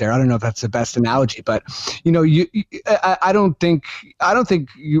parties there. I don't know if that's the best analogy, but you know, I don't think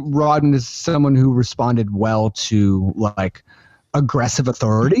Rodman is someone who responded well to like aggressive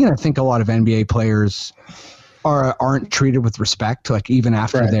authority. And I think a lot of NBA players aren't treated with respect, like even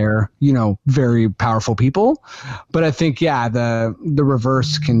after they're, you know, very powerful people. But I think, yeah, the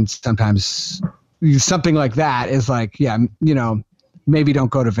reverse can sometimes, something like that is like, yeah, you know, maybe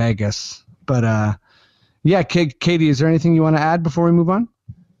don't go to Vegas. But yeah, Katie, is there anything you want to add before we move on?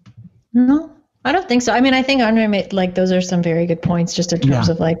 No, I don't think so. I mean, I think Andre made, like, those are some very good points just in terms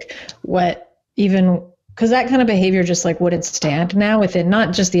of like what even, because that kind of behavior just like wouldn't stand now within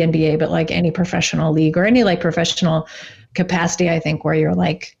not just the NBA, but like any professional league or any like professional capacity, I think, where you're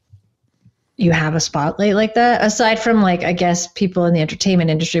like, you have a spotlight like that, aside from like, I guess people in the entertainment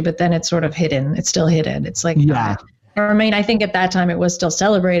industry, but then it's sort of hidden. It's still hidden. It's like, yeah. I mean, I think at that time it was still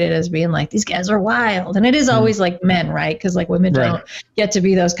celebrated as being like, these guys are wild. And it is always like men, right? Because like women don't get to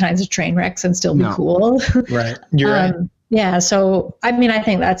be those kinds of train wrecks and still be cool. Right. You're right. Yeah. So, I mean, I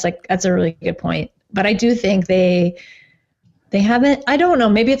think that's a really good point. But I do think they haven't, I don't know,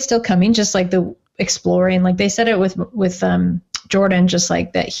 maybe it's still coming, just like the exploring, like they said it with Jordan, just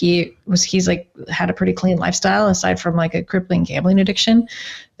like that he's like had a pretty clean lifestyle aside from like a crippling gambling addiction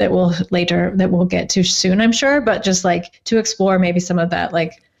that we'll get to soon, I'm sure. But just like to explore maybe some of that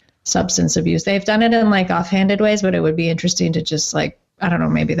like substance abuse. They've done it in like offhanded ways, but it would be interesting to just like, I don't know,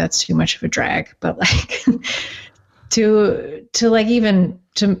 maybe that's too much of a drag, but like to like even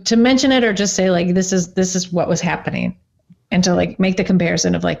to mention it or just say like this is what was happening, and to like make the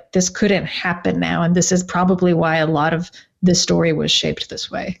comparison of like this couldn't happen now, and this is probably why a lot of this story was shaped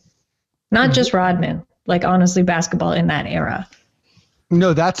this way. Not just Rodman, like honestly basketball in that era.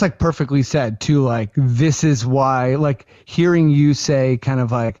 No, that's like perfectly said too. Like this is why, like hearing you say kind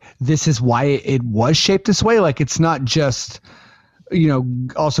of like this is why it was shaped this way. Like it's not just, you know,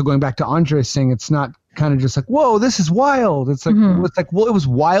 also going back to Andre saying it's not kind of just like, whoa, this is wild. It's like, it's like, well, it was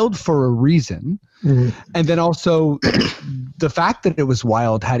wild for a reason. And then also the fact that it was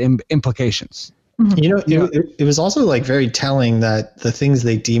wild had implications. You know, it was also like very telling that the things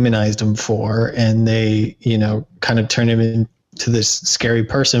they demonized him for and they, you know, kind of turned him into this scary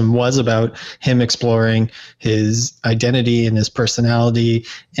person was about him exploring his identity and his personality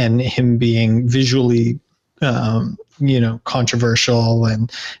and him being visually you know, controversial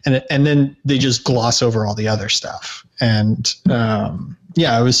and then they just gloss over all the other stuff. And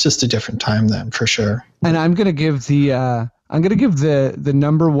yeah, it was just a different time then for sure. And I'm going to give the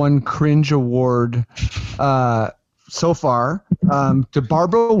number one cringe award so far to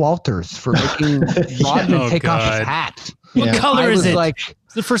Barbara Walters for making Rodman take off his hat. What color is it? Like,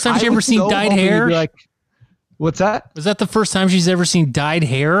 is the first time she's ever seen dyed hair? Like, what's that? Was that the first time she's ever seen dyed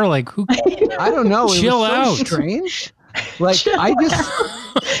hair? Like who? I don't know. Chill it was out. So strange. Like I just,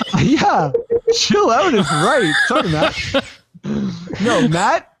 yeah, chill out is right. Sorry, Matt. No,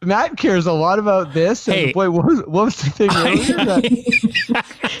 Matt cares a lot about this. And Hey. boy, what was the thing earlier?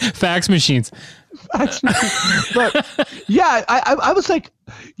 Fax machines. But yeah, I was like,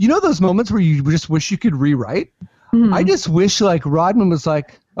 you know, those moments where you just wish you could rewrite. I just wish like Rodman was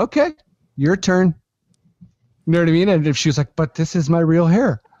like, okay, your turn. You know what I mean? And if she was like, but this is my real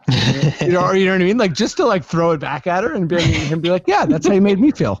hair. you know what I mean? Like just to like throw it back at her and be like, yeah, that's how you made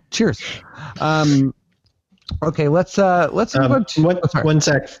me feel. Cheers. Okay, let's move on to one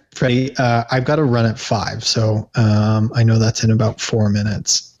sec, Freddie. I've got to run at 5, so I know that's in about 4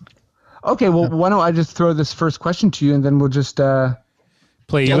 minutes. Okay, well, why don't I just throw this first question to you, and then we'll just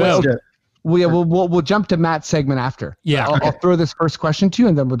Play you out. we'll jump to Matt's segment after. Yeah, I'll throw this first question to you,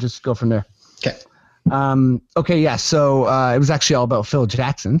 and then we'll just go from there. Okay. Okay, yeah. So it was actually all about Phil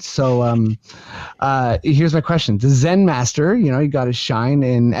Jackson. So here's my question: the Zen Master, you know, he got his shine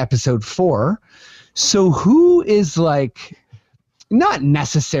in episode 4. So who is like not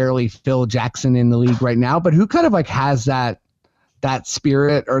necessarily Phil Jackson in the league right now, but who kind of like has that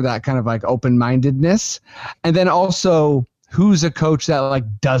spirit or that kind of like open-mindedness? And then also who's a coach that like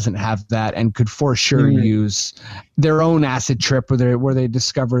doesn't have that and could for sure use their own acid trip where they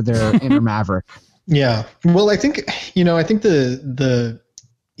discover their inner maverick. Yeah. Well, I think the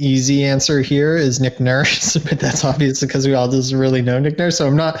easy answer here is Nick Nurse, but that's obvious because we all just really know Nick Nurse. So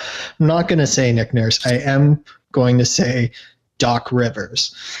I'm not going to say Nick Nurse. I am going to say Doc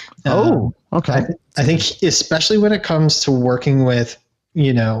Rivers. Okay. I think especially when it comes to working with,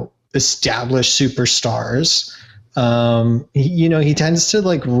 established superstars, he tends to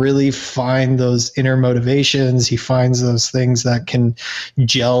like really find those inner motivations. He finds those things that can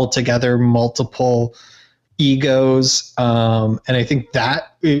gel together multiple egos. And I think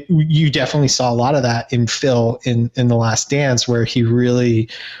that you definitely saw a lot of that in Phil in The Last Dance, where he really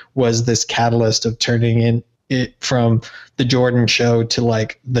was this catalyst of turning it from the Jordan show to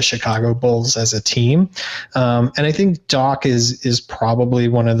like the Chicago Bulls as a team. And I think Doc is probably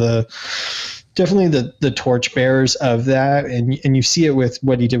one of definitely the torchbearers of that. And you see it with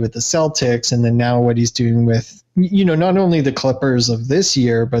what he did with the Celtics, and then now what he's doing with, not only the Clippers of this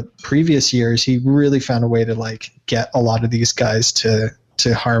year, but previous years. He really found a way to like get a lot of these guys to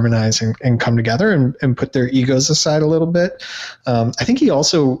harmonize and come together and put their egos aside a little bit. I think he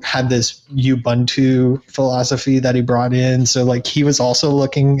also had this Ubuntu philosophy that he brought in. So like he was also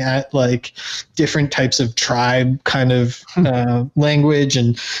looking at like different types of tribe kind of language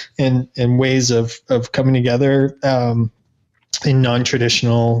and ways of coming together in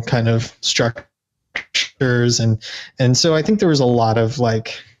non-traditional kind of structures. And so I think there was a lot of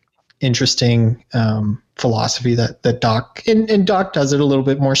like interesting philosophy that Doc and Doc does it a little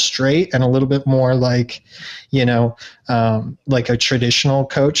bit more straight and a little bit more like, like a traditional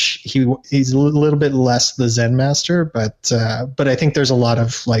coach. He's a little bit less the Zen master, but I think there's a lot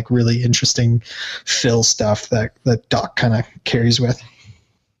of like really interesting Phil stuff that Doc kind of carries with.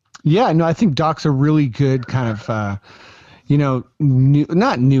 Yeah, no, I think Doc's a really good kind of,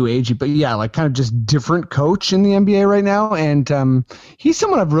 not new agey, but yeah, like kind of just different coach in the NBA right now. And he's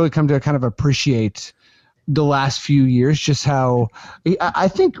someone I've really come to kind of appreciate the last few years, just how I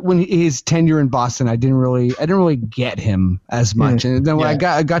think when his tenure in Boston, I didn't really get him as much. And then when I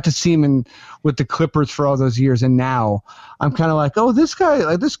got to see him with the Clippers for all those years, and now I'm kind of like, oh, this guy,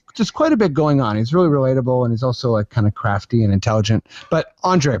 like this, just quite a bit going on. He's really relatable, and he's also like kind of crafty and intelligent. But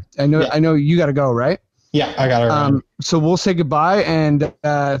Andre, I know you got to go, right? Yeah, I got it. So we'll say goodbye, and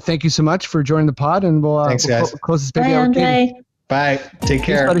thank you so much for joining the pod, and we'll, Thanks, guys. close this baby Bye, out. Andre. Bye. Take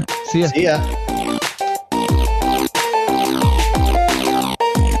care. Thanks, buddy. See ya. See ya.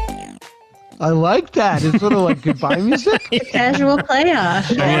 I like that. It's sort of like goodbye music. Casual playoff.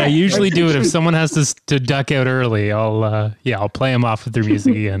 I mean, I usually do it if someone has to duck out early. I'll play them off with their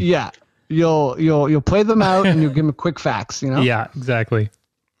music again. Yeah, you'll play them out and you'll give them a quick facts. Yeah, exactly.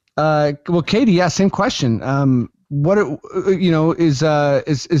 Well, Katie, yeah, same question. What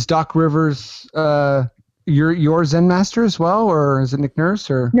is Doc Rivers your Zen master as well, or is it Nick Nurse?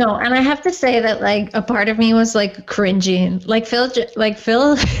 Or No, and I have to say that like a part of me was like cringing, like Phil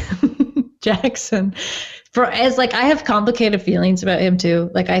Jackson. I have complicated feelings about him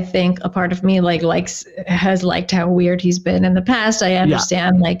too. Like I think a part of me has liked how weird he's been in the past. I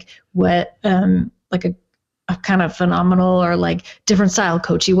understand like what like a kind of phenomenal or like different style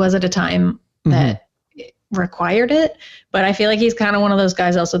coach he was at a time that required it. But I feel like he's kind of one of those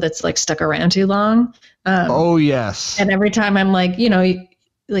guys also that's like stuck around too long. Oh yes. And every time I'm like,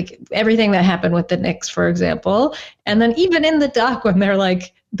 like everything that happened with the Knicks, for example, and then even in the doc when they're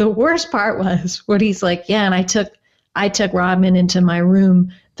like, the worst part was when he's like, yeah, and I took Rodman into my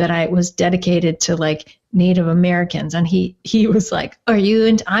room that I was dedicated to like Native Americans, and he was like, are you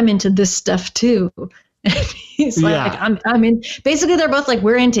into? I'm into this stuff too. And he's like, I'm in. Basically, they're both like,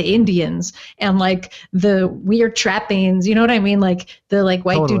 we're into Indians and like the weird trappings. You know what I mean? Like the like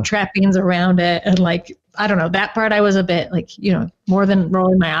white dude trappings around it, and like I don't know, that part I was a bit like, more than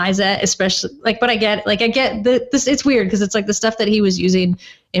rolling my eyes at, especially like. But I get this. It's weird because it's like the stuff that he was using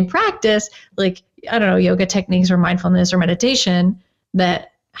in practice, like I don't know, yoga techniques or mindfulness or meditation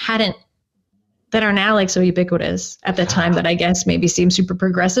that are now like so ubiquitous at the time that I guess maybe seem super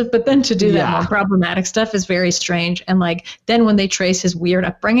progressive, but then to do that more problematic stuff is very strange. And like, then when they trace his weird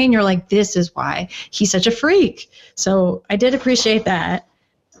upbringing, you're like, this is why he's such a freak. So I did appreciate that.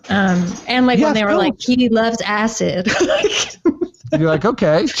 And like when they were like, he loves acid. You're like,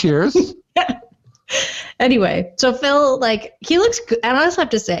 okay, cheers. Anyway, so Phil, like, he looks good. And I also have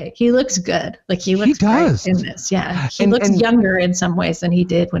to say, he looks good. Like, he looks great in this. Yeah. He looks younger in some ways than he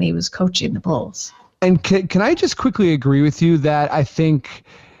did when he was coaching the Bulls. And can I just quickly agree with you that I think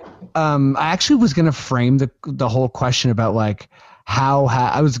I actually was going to frame the whole question about, like,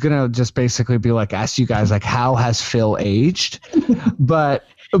 I was gonna just basically be like, ask you guys like, how has Phil aged? but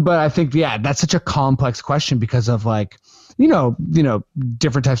I think, yeah, that's such a complex question because of like, you know,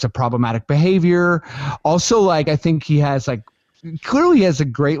 different types of problematic behavior. Also, like, I think he has like, clearly he has a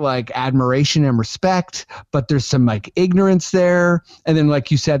great like admiration and respect, but there's some like ignorance there. And then,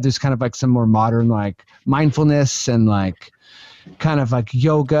 like you said, there's kind of like some more modern like mindfulness and like kind of like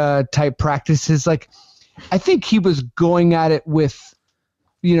yoga type practices. Like, I think he was going at it with,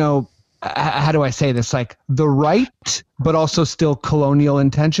 you know, how do I say this? Like the right, but also still colonial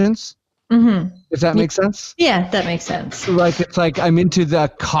intentions. Mm-hmm. If that makes sense? Yeah, that makes sense. Like, it's like, I'm into the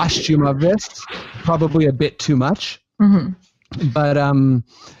costume of this, probably a bit too much. Mm-hmm. But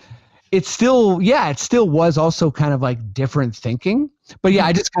it still was also kind of like different thinking. But yeah,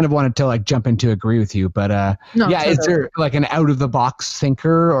 I just kind of wanted to like jump in to agree with you. But is there like an out of the box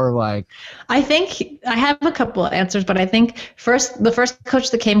thinker or like? I think I have a couple of answers, but I think the first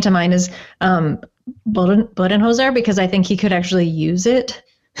coach that came to mind is Bodenholzer, because I think he could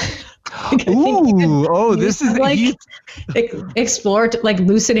this is like explore, like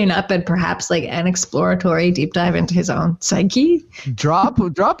loosening up and perhaps like an exploratory deep dive into his own psyche. Drop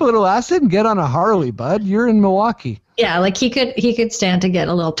a little acid and get on a Harley, bud. You're in Milwaukee. Yeah, like he could stand to get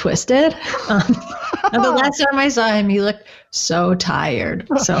a little twisted. And the last time I saw him, he looked so tired.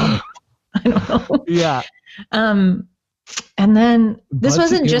 So I don't know. Yeah. And then this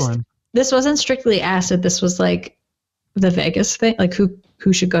wasn't strictly acid. This was like the Vegas thing, like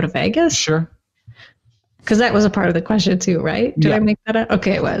who should go to Vegas? Sure. Because that was a part of the question too, right? Did I make that up?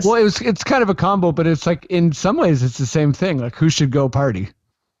 Okay, it was. Well, it's kind of a combo, but it's like in some ways it's the same thing. Like who should go party?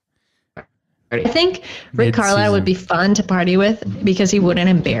 I think Rick Carlisle would be fun to party with because he wouldn't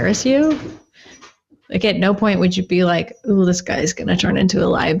embarrass you. Like at no point would you be like, "Ooh, this guy's gonna turn into a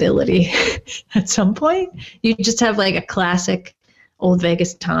liability." At some point, you just have like a classic old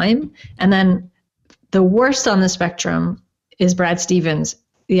Vegas time, and then the worst on the spectrum is Brad Stevens.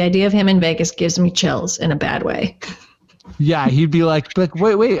 The idea of him in Vegas gives me chills in a bad way. Yeah, he'd be like,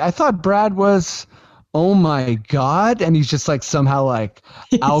 wait, I thought Brad was, oh my God. And he's just like somehow like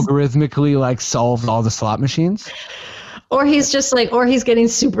algorithmically like solved all the slot machines. Or he's just like, or he's getting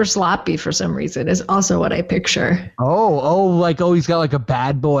super sloppy for some reason is also what I picture. He's got like a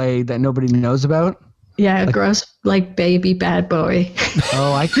bad boy that nobody knows about. Yeah, a gross, like baby bad boy.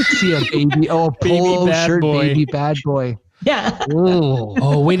 Oh, I could see a baby. Oh, a polo bad shirt, boy. baby bad boy. Yeah.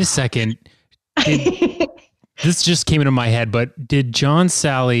 Oh, wait a second. This just came into my head, but did John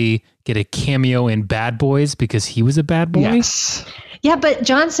Sally get a cameo in Bad Boys because he was a bad boy? Yes. Yeah, but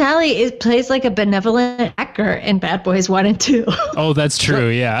John Sally plays like a benevolent actor in Bad Boys 1 and 2. Oh, that's true.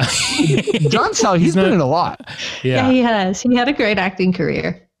 Yeah. John Sally, he's been in a lot. Yeah, he has. He had a great acting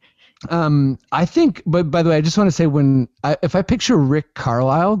career. I think, but by the way, I just want to say if I picture Rick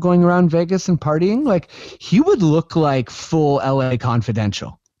Carlisle going around Vegas and partying, like he would look like full LA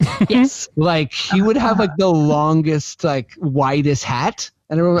Confidential. Yes. Like he would have like the longest, like widest hat.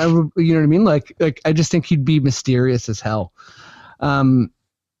 And you know what I mean? Like I just think he'd be mysterious as hell.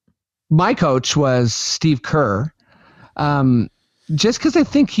 My coach was Steve Kerr. Just because I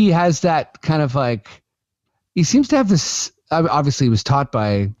think he has that kind of like, he seems to have this, obviously he was taught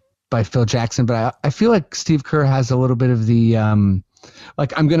by Phil Jackson, but I feel like Steve Kerr has a little bit of the,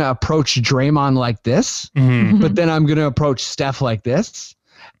 like I'm going to approach Draymond like this, but then I'm going to approach Steph like this,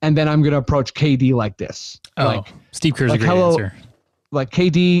 and then I'm going to approach KD like this. Oh, like, Steve Kerr's like, a great answer. Like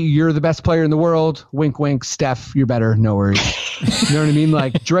KD, you're the best player in the world. Wink, wink. Steph, you're better. No worries. You know what I mean?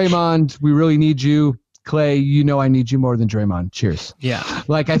 Like Draymond, we really need you. Clay, you know I need you more than Draymond. Cheers. Yeah.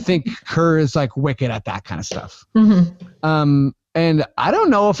 Like I think Kerr is like wicked at that kind of stuff. And I don't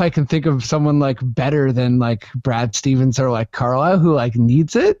know if I can think of someone like better than like Brad Stevens or like Carlisle who like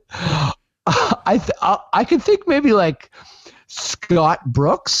needs it. I could think maybe like Scott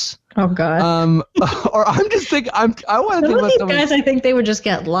Brooks. Oh God. Or I'm just thinking. I want to think about these guys. I think they would just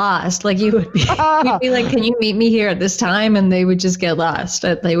get lost. Like you'd be like, "Can you meet me here at this time?" And they would just get lost.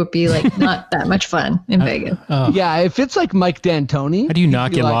 They would be like not that much fun in Vegas. Yeah, if it's like Mike D'Antoni. How do you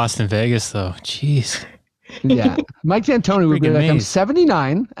not get lost in Vegas though? Jeez. Yeah, Mike D'Antoni would be like, "I'm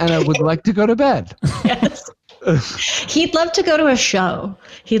 79 and I would like to go to bed." Yes. He'd love to go to a show.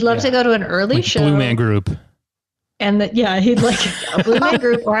 He'd love to go to an early show. Blue Man Group. And he'd like a Blue Man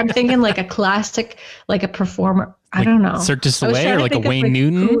Group, or I'm thinking like a classic, like a performer. I don't know. Cirque du Soleil or like a Wayne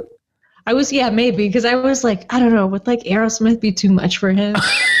Newton? Maybe, because I was like, I don't know, would like Aerosmith be too much for him?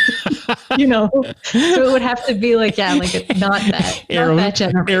 You know? So it would have to be like, not that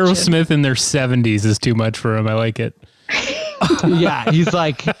generation. Aerosmith in their 70s is too much for him. I like it. Yeah, he's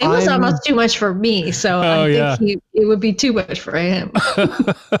like, It was almost too much for me, so I think it would be too much for him.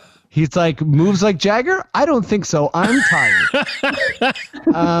 He's like, moves like Jagger? I don't think so. I'm tired.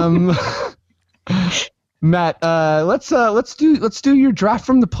 Matt, let's do your draft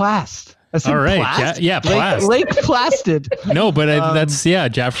from the past. All right. Plast. Lake Placid. No, but that's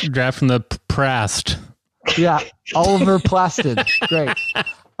draft from the past. Yeah, Oliver Placid. Great.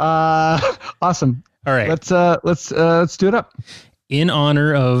 Awesome. All right. Let's do it up. In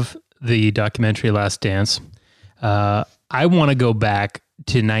honor of the documentary Last Dance, I want to go back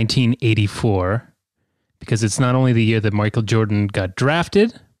to 1984 because it's not only the year that Michael Jordan got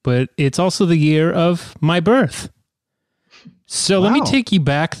drafted, but it's also the year of my birth. So let me take you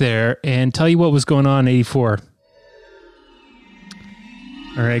back there and tell you what was going on in 84.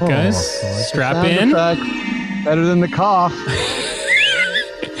 All right, guys, strap in. Better than the cough.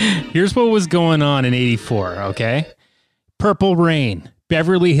 Here's what was going on in 84, okay? Purple Rain,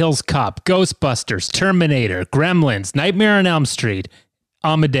 Beverly Hills Cop, Ghostbusters, Terminator, Gremlins, Nightmare on Elm Street,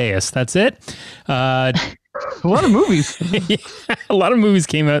 Amadeus. That's it. A lot of movies. A lot of movies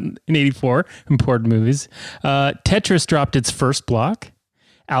came out in 84, important movies. Tetris dropped its first block.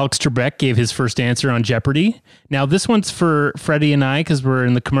 Alex Trebek gave his first answer on Jeopardy. Now, this one's for Freddie and I because we're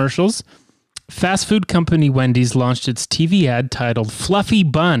in the commercials. Fast food company Wendy's launched its TV ad titled Fluffy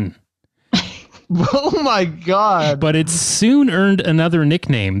Bun. Oh my God. But it soon earned another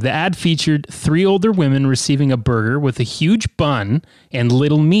nickname. The ad featured 3 older women receiving a burger with a huge bun and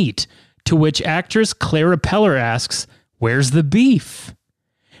little meat, to which actress Clara Peller asks, "Where's the beef?"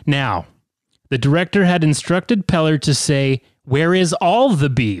 Now, the director had instructed Peller to say, "Where is all the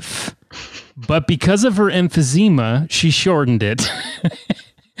beef?" But because of her emphysema, she shortened it.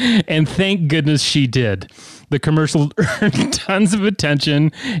 And thank goodness she did. The commercial earned tons of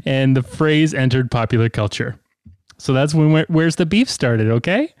attention and the phrase entered popular culture. So that's when Where's the Beef started,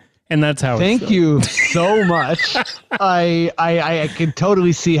 okay? And that's how Thank you so much. I can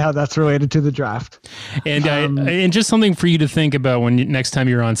totally see how that's related to the draft. And and just something for you to think about when next time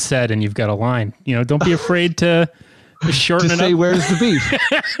you're on set and you've got a line. You know, don't be afraid to shorten to it say up. Where's the beef?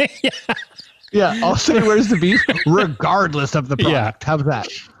 Yeah, I'll say Where's the beef regardless of the product. How's that?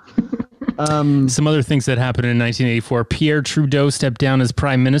 Some other things that happened in 1984. Pierre Trudeau stepped down as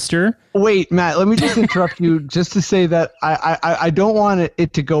prime minister. Wait, Matt, let me just interrupt you just to say that I don't want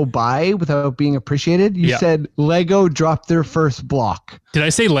it to go by without being appreciated. You said Lego dropped their first block. Did I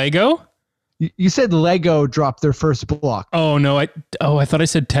say Lego? You said Lego dropped their first block. Oh, no. I thought I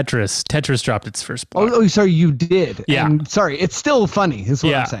said Tetris. Tetris dropped its first block. Oh, sorry, you did. Yeah. And sorry, it's still funny is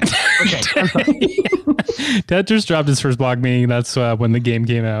what I'm saying. Okay, I'm sorry. Tetris dropped its first block, meaning that's when the game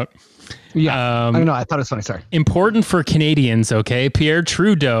came out. Yeah, I know. I thought it was funny. Sorry. Important for Canadians, okay? Pierre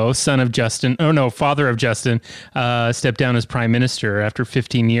Trudeau, father of Justin, stepped down as prime minister after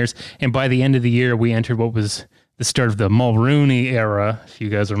 15 years. And by the end of the year, we entered what was the start of the Mulrooney era, if you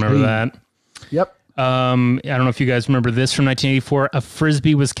guys remember that. Yep. I don't know if you guys remember this from 1984. A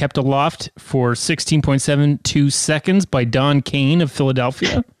Frisbee was kept aloft for 16.72 seconds by Don Kane of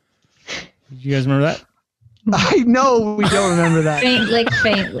Philadelphia. You guys remember that? I know we don't remember that.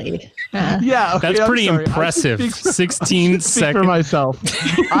 Faintly. Yeah, okay, that's pretty impressive. 16 seconds for myself.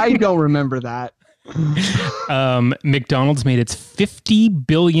 I don't remember that. McDonald's made its 50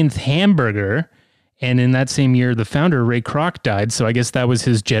 billionth hamburger, and in that same year, the founder Ray Kroc died. So I guess that was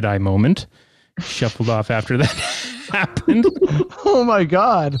his Jedi moment. Shuffled off after that happened. Oh my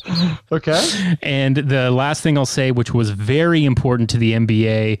God. Okay. And the last thing I'll say, which was very important to the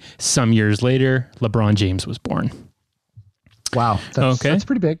NBA, some years later, LeBron James was born. Wow. That's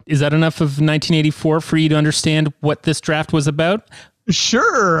pretty big. Is that enough of 1984 for you to understand what this draft was about?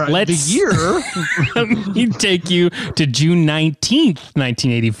 Sure. The year. Let me take you to June 19th,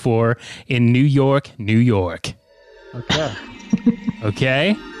 1984 in New York, New York. Okay.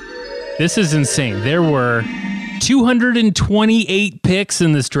 Okay. This is insane. There were 228 picks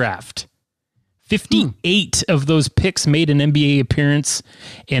in this draft. 58 of those picks made an NBA appearance,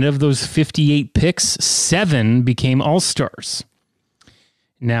 and of those 58 picks, 7 became All-Stars.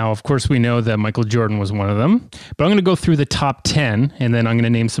 Now, of course, we know that Michael Jordan was one of them, but I'm going to go through the top 10, and then I'm going to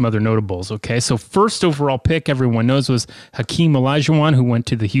name some other notables, okay? So first overall pick, everyone knows, was Hakeem Olajuwon, who went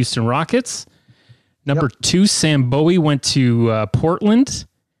to the Houston Rockets. Number 2, Sam Bowie went to Portland.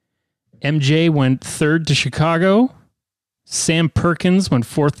 MJ went 3rd to Chicago. Sam Perkins went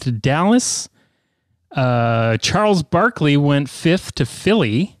 4th to Dallas. Charles Barkley went 5th to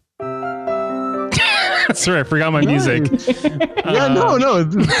Philly. Sorry, I forgot my music. No,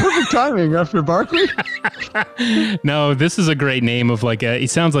 it's perfect timing after Barkley. No, this is a great name of he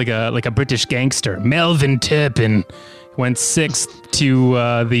sounds like a British gangster. Melvin Turpin. Went 6th to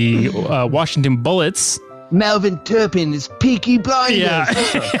the Washington Bullets. Melvin Turpin is Peaky Blinders. Yeah,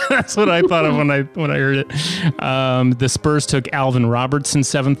 that's what I thought of when I heard it. The Spurs took Alvin Robertson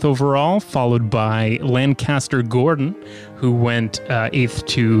 7th overall, followed by Lancaster Gordon, who went 8th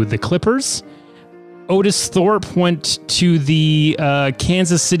to the Clippers. Otis Thorpe went to the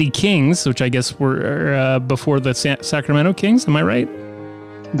Kansas City Kings, which I guess were before the Sacramento Kings. Am I right?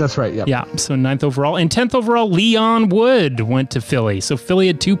 That's right, yeah. Yeah, so 9th overall. And 10th overall, Leon Wood went to Philly. So Philly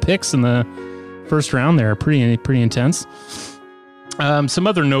had 2 picks in the first round there. Pretty intense. Some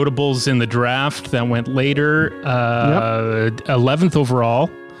other notables in the draft that went later. 11th overall,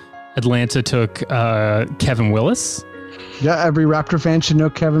 Atlanta took Kevin Willis. Yeah, every Raptor fan should know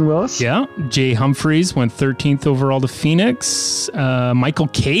Kevin Willis. Yeah. Jay Humphreys went 13th overall to Phoenix. Michael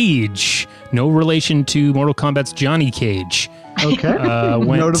Cage, no relation to Mortal Kombat's Johnny Cage. Okay.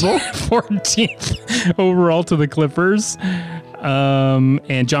 Went Notable. 14th overall to the Clippers.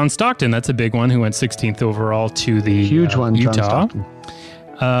 And John Stockton, that's a big one, who went 16th overall to the Huge one, Utah. John Stockton.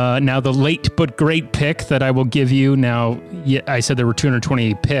 Now, the late but great pick that I will give you now, I said there were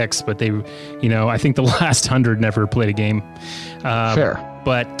 228 picks, but they, I think the last 100 never played a game. Fair.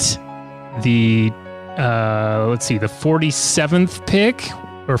 But the, let's see, the 47th pick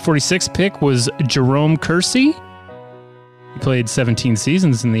or 46th pick was Jerome Kersey. He played 17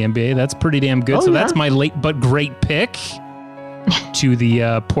 seasons in the NBA. That's pretty damn good. That's my late but great pick to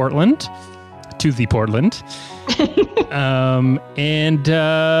the Portland.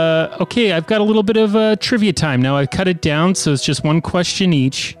 Okay, I've got a little bit of trivia time now. I've cut it down, so it's just one question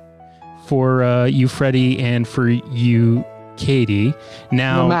each for you, Freddie, and for you, Katie.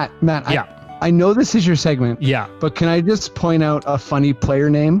 Now, Matt, yeah. I know this is your segment. Yeah. But can I just point out a funny player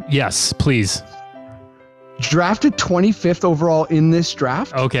name? Yes, please. Drafted 25th overall in this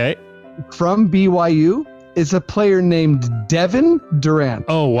draft. Okay. From BYU is a player named Devin Durant.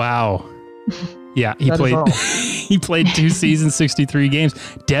 Oh, wow. Yeah, he played 2 seasons, 63 games.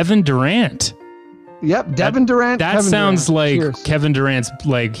 Devin Durant. Yep, Devin Durant. That Kevin sounds Durant. like Cheers. Kevin Durant's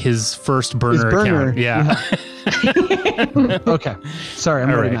like his first burner account. Yeah. Okay. Sorry, I'm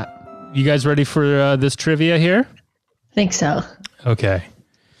All ready, right. Matt. You guys ready for this trivia here? Think so. Okay.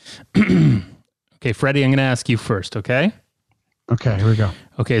 Okay, Freddie, I'm going to ask you first, okay? Okay, here we go.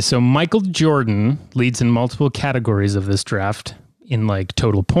 Okay, so Michael Jordan leads in multiple categories of this draft in like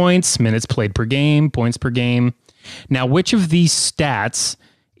total points, minutes played per game, points per game. Now, which of these stats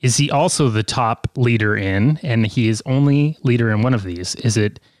is he also the top leader in? And he is only leader in one of these. Is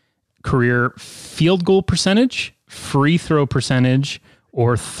it career field goal percentage, free throw percentage,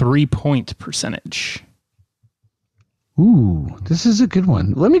 or 3-point percentage? Ooh, this is a good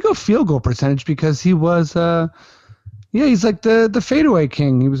one. Let me go field goal percentage because he was, he's like the fadeaway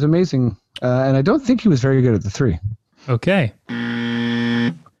king. He was amazing. And I don't think he was very good at the 3. Okay.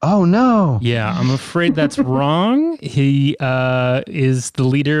 Oh, no. Yeah, I'm afraid that's wrong. He is the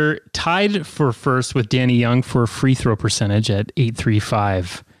leader, tied for first with Danny Young for free throw percentage at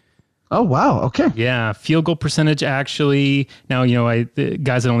 .835. Oh, wow. Okay. Yeah, field goal percentage actually. Now, the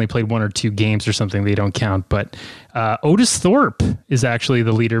guys that only played 1 or 2 games or something, they don't count. But Otis Thorpe is actually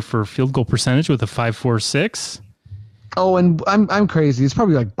the leader for field goal percentage with a .546. Oh, and I'm crazy. It's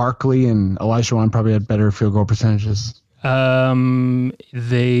probably like Barkley and Olajuwon probably had better field goal percentages.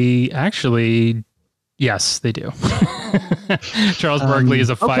 They actually, yes, they do. Charles Barkley is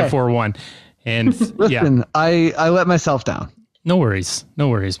a 5.41. And listen, yeah. I let myself down. No worries,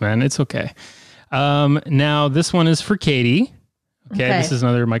 man. It's okay. Now this one is for Katie. Okay. This is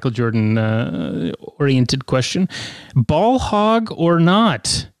another Michael Jordan oriented question. Ball hog or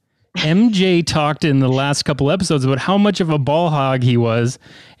not? MJ talked in the last couple episodes about how much of a ball hog he was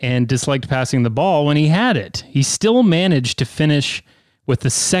and disliked passing the ball when he had it. He still managed to finish with the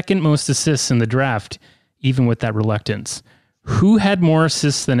second most assists in the draft, even with that reluctance. Who had more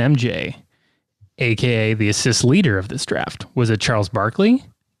assists than MJ? AKA the assist leader of this draft. Was it Charles Barkley,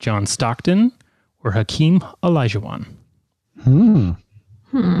 John Stockton, or Hakeem Olajuwon?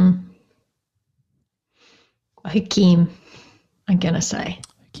 Hakeem, I'm going to say.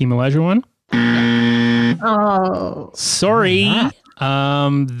 Hakeem Olajuwon? Oh. Sorry.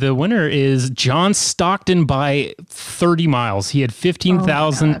 The winner is John Stockton by 30 miles. He had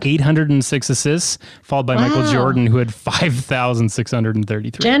 15,806 assists, followed by Michael Jordan, who had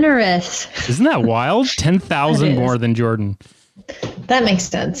 5,633. Generous. Isn't that wild? 10,000 more than Jordan. That makes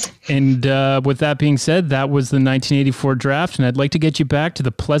sense. And with that being said, that was the 1984 draft, and I'd like to get you back to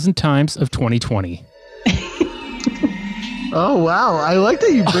the pleasant times of 2020. Oh, wow. I like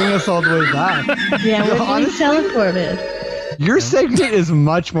that you bring us all the way back. Yeah, we're being teleported. Your segment is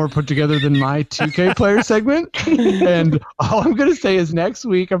much more put together than my 2K player segment. And all I'm going to say is next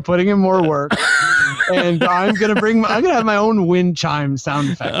week I'm putting in more work. And I'm going to have my own wind chime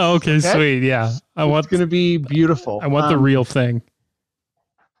sound effects. Okay, sweet. Yeah. It's going to be beautiful. I want the real thing.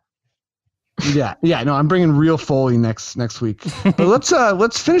 Yeah. No, I'm bringing real Foley next week. But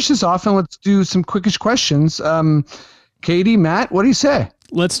let's finish this off and let's do some quickish questions. Katie, Matt, what do you say?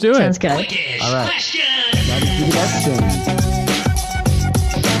 Let's do it. Sounds good. All right. That is the question.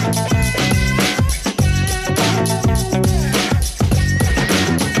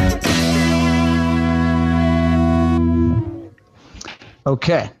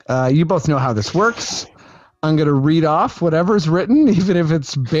 Okay, you both know how this works. I'm going to read off whatever's written, even if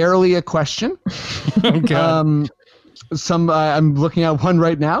it's barely a question. Okay. I'm looking at one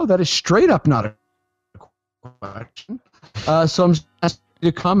right now that is straight up not a question. So I'm just asking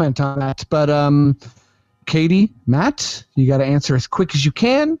you to comment on that. But Katie, Matt, you got to answer as quick as you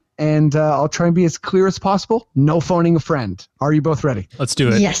can, and I'll try and be as clear as possible. No phoning a friend. Are you both ready? Let's do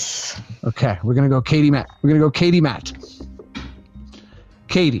it. Yes. Okay, we're going to go Katie, Matt.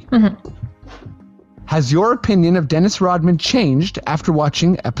 Katie, has your opinion of Dennis Rodman changed after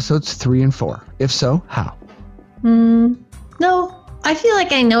watching episodes 3 and 4? If so, how? No, I feel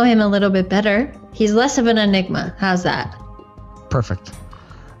like I know him a little bit better. He's less of an enigma. How's that? Perfect.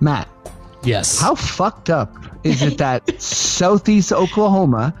 Matt. Yes. How fucked up is it that Southeast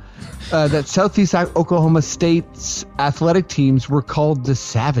Oklahoma State's athletic teams were called the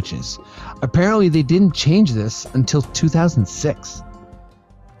Savages? Apparently they didn't change this until 2006.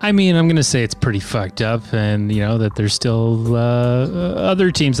 I mean, I'm going to say it's pretty fucked up, and that there's still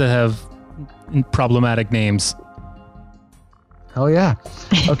other teams that have problematic names. Oh yeah.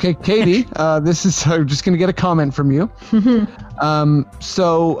 Okay, Katie, I'm just going to get a comment from you.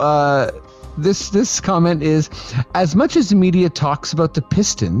 This comment is, as much as the media talks about the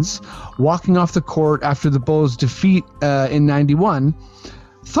Pistons walking off the court after the Bulls' defeat in 91,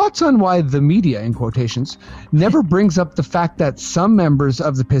 thoughts on why the media, in quotations, never brings up the fact that some members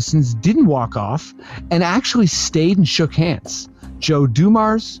of the Pistons didn't walk off and actually stayed and shook hands. Joe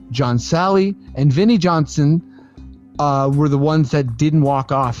Dumars, John Sally, and Vinnie Johnson were the ones that didn't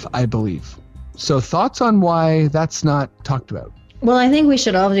walk off, I believe. So thoughts on why that's not talked about? Well, I think we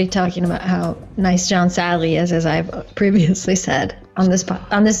should all be talking about how nice John Sally is, as I've previously said on this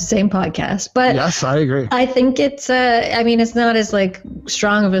same podcast. But yes, I agree. I think it's it's not as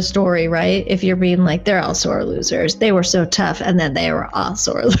strong of a story, right? If you're being they're all sore losers. They were so tough, and then they were all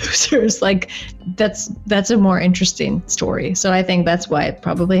sore losers. That's a more interesting story. So I think that's why it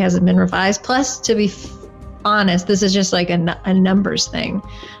probably hasn't been revised. Plus, to be honest, this is just a numbers thing.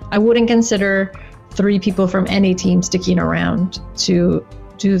 I wouldn't consider 3 people from any team sticking around to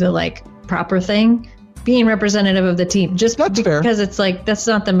do the proper thing being representative of the team, just because it's that's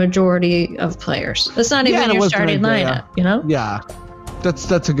not the majority of players. That's not even your starting lineup, Yeah,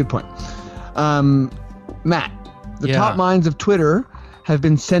 that's a good point. Matt, the top minds of Twitter have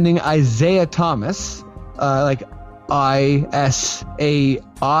been sending Isaiah Thomas, ISAIAH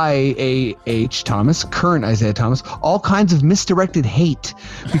Thomas, current Isaiah Thomas, all kinds of misdirected hate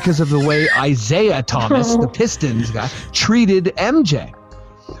because of the way Isaiah Thomas, the Pistons guy, treated MJ.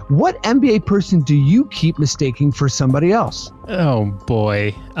 What NBA person do you keep mistaking for somebody else? Oh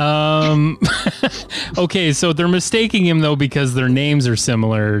boy. Okay, so they're mistaking him though because their names are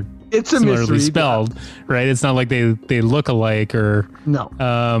similar. It's a similarly mystery, spelled, right? It's not like they look alike or no.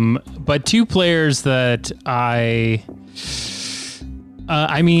 But 2 players that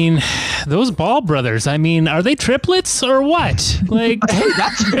those Ball brothers. Are they triplets or what? Hey,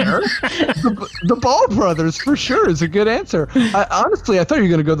 that's fair. The Ball brothers for sure is a good answer. Honestly, I thought you were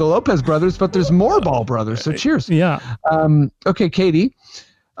going to go the Lopez brothers, but there's more Ball brothers. So cheers. Yeah. Okay, Katie.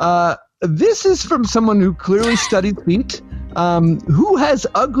 This is from someone who clearly studied feet. Who has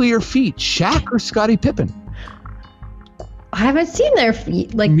uglier feet, Shaq or Scottie Pippen? I haven't seen their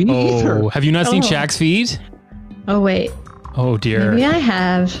feet. Me either. Have you not seen Shaq's feet? Oh wait. Oh dear. Maybe I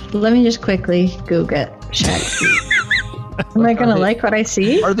have. Let me just quickly Google Shaq's feet. Am I gonna like what I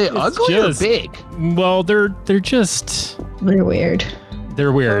see? Are they ugly or big? Well, they're weird.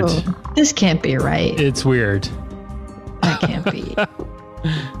 They're weird. Oh, this can't be right. It's weird. That can't be.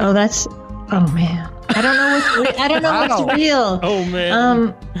 Oh man. I don't know what's real. Oh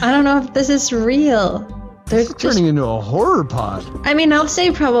man. I don't know if this is real. This is turning into a horror pod. I'll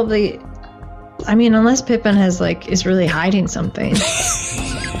say probably. Unless Pippen has is really hiding something.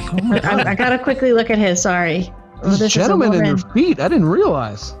 I gotta quickly look at his. Sorry. This gentleman in their feet. I didn't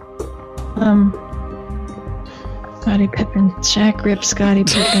realize. Scottie Pippen. Shaq ripped Scottie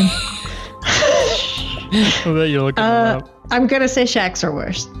Pippen. I bet you're looking them up. I'm gonna say Shaq's are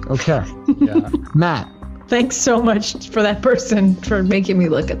worse. Okay. Yeah. Matt. Thanks so much for that person for making me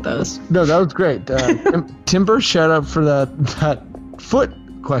look at those. No, that was great. Timber, shout out for that foot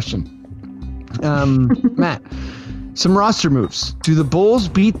question. Matt, some roster moves. Do the Bulls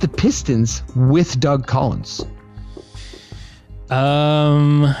beat the Pistons with Doug Collins?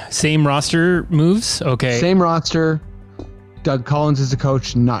 Same roster moves? Okay. Same roster. Doug Collins is the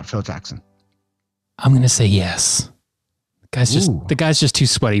coach, not Phil Jackson. I'm going to say yes. The guy's just too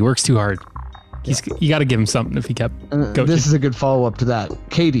sweaty. He works too hard. You got to give him something if he kept coaching. This is a good follow-up to that.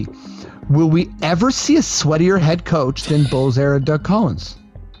 Katie, will we ever see a sweatier head coach than Bulls era Doug Collins?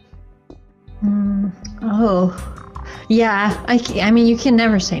 Yeah. I mean, you can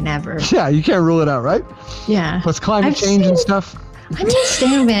never say never. Yeah, you can't rule it out, right? Yeah. Plus climate change and stuff. I mean,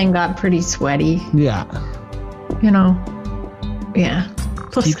 Stan Van got pretty sweaty. Yeah. You know. Yeah.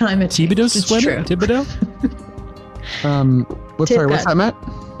 Plus climate change. Thibodeau's sweaty? Thibodeau? What's that, Matt?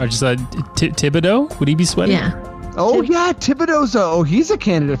 I just said Thibodeau? Would he be sweaty? Yeah. Oh, yeah, Thibodeau's he's a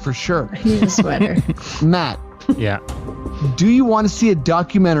candidate for sure. He's a sweater. Matt. Yeah. Do you want to see a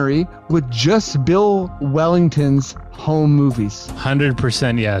documentary with just Bill Wellington's home movies?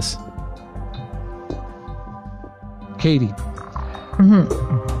 100% yes. Katie.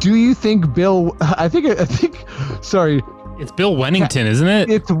 Mm-hmm. Do you think Bill... I think... Sorry. It's Bill Wennington, isn't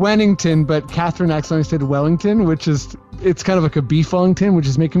it? It's Wennington, but Catherine accidentally said Wellington, which is... It's kind of like a beef Wellington, which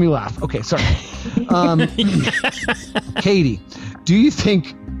is making me laugh. Okay, sorry. Katie, do you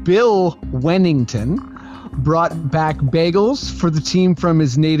think Bill Wennington brought back bagels for the team from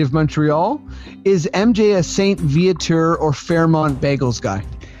his native Montreal? Is MJ a St. Viateur or Fairmont bagels guy?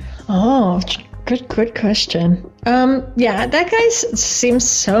 Oh, good question. Yeah, that guy seems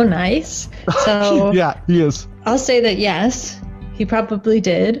so nice. So yeah, he is. I'll say that yes, he probably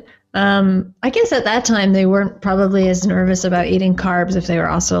did. I guess at that time they weren't probably as nervous about eating carbs if they were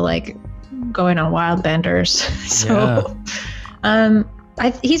also like going on wild benders. So, yeah.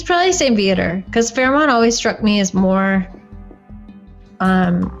 He's probably St. Viateur because Fairmont always struck me as more,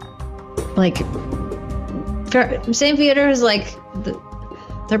 like St. Viateur is like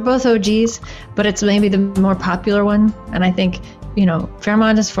they're both OGs, but it's maybe the more popular one, and I think. You know,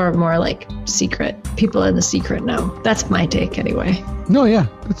 Fairmont is for more like secret people in the secret know. That's my take anyway. No, yeah,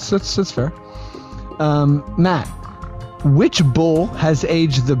 that's fair. Matt, which Bull has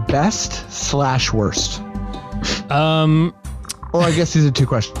aged the best / worst? Or I guess these are two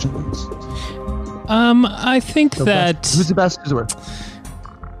questions. I think so that who's the best? Who's the worst?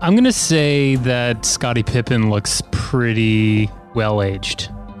 I'm gonna say that Scottie Pippen looks pretty well aged.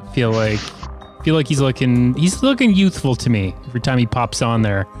 I feel like he's looking youthful to me every time he pops on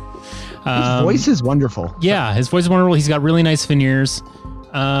there. His voice is wonderful. Yeah, his voice is wonderful. He's got really nice veneers.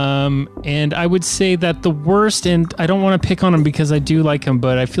 And I would say that the worst, and I don't want to pick on him because I do like him,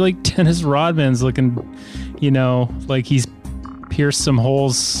 but I feel like Dennis Rodman's looking, like he's pierced some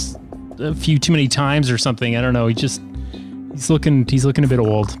holes a few too many times or something. I don't know. He's looking a bit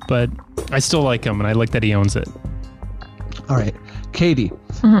old, but I still like him, and I like that he owns it. All right, Katie.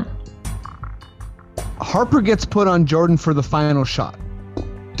 Mm-hmm. Harper gets put on Jordan for the final shot.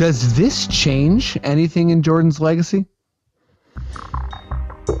 Does this change anything in Jordan's legacy?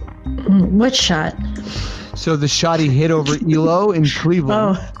 What shot? So the shot he hit over Elo in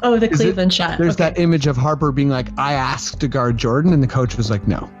Cleveland. Oh, the Cleveland shot. There's that image of Harper being like, I asked to guard Jordan, and the coach was like,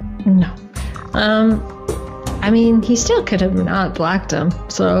 no. No. I mean, he still could have not blocked him,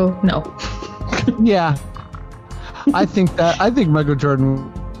 so no. Yeah. I think Michael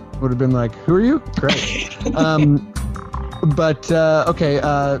Jordan would have been like, who are you? Great. Okay,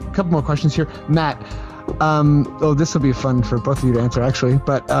 a couple more questions here. Matt, this will be fun for both of you to answer, actually.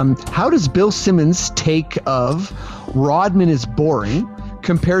 But how does Bill Simmons' take of Rodman is boring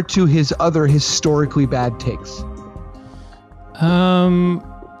compared to his other historically bad takes?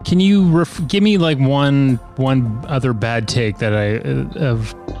 Can you give me like one other bad take that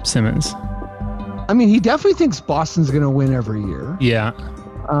of Simmons? I mean, he definitely thinks Boston's going to win every year. Yeah.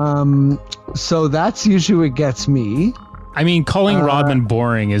 So that's usually what gets me. I mean, calling Rodman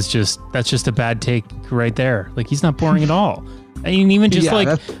boring that's just a bad take right there. Like, he's not boring at all. I mean, even just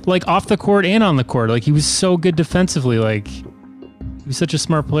like off the court and on the court, like he was so good defensively. Like, he was such a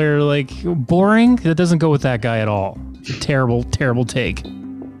smart player. Like, boring? That doesn't go with that guy at all. It's a terrible, terrible take.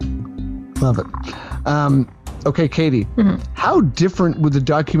 Love it. Okay, Katie, How different would the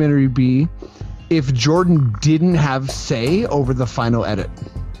documentary be if Jordan didn't have say over the final edit?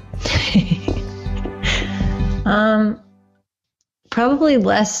 Probably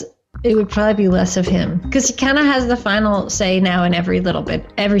less. It would probably be less of him because he kind of has the final say now in every little bit,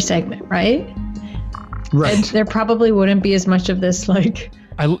 every segment, right? Right. And there probably wouldn't be as much of this, like,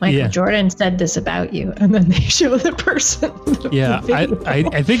 Michael Jordan said this about you, and then they show the person.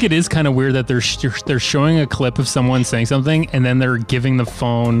 I think it is kind of weird that they're showing a clip of someone saying something, and then they're giving the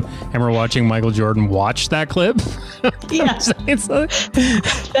phone, and we're watching Michael Jordan watch that clip. Yeah,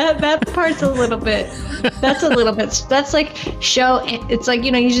 that part's a little bit. That's a little bit. That's like show. It's like,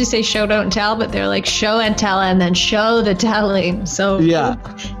 you know, usually say show don't tell, but they're like show and tell, and then show the telling. So yeah,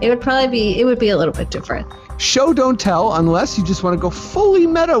 it would be a little bit different. Show don't tell, unless you just want to go fully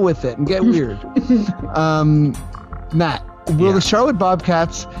meta with it and get weird. Matt, will the Charlotte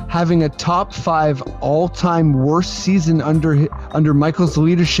Bobcats having a top 5 all-time worst season under Michael's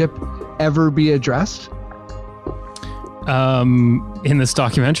leadership ever be addressed? In this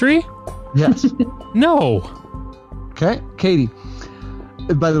documentary? Yes. No. Okay, Katie.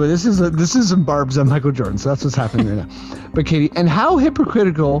 By the way, this is some barbs on Michael Jordan, so that's what's happening right now. But Katie, and how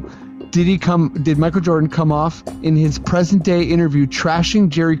hypocritical did Michael Jordan come off in his present day interview trashing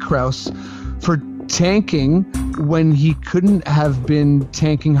Jerry Krause for tanking when he couldn't have been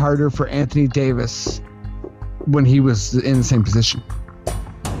tanking harder for Anthony Davis when he was in the same position?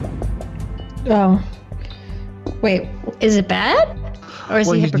 Oh. Wait, is it bad? Or is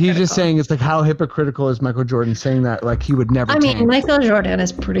he hypocritical? He's just saying, it's like, how hypocritical is Michael Jordan saying that, like, he would never tank? Michael Jordan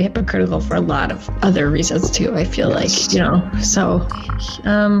is pretty hypocritical for a lot of other reasons too, I feel like, you know. So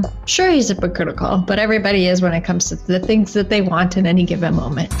sure, he's hypocritical, but everybody is when it comes to the things that they want in any given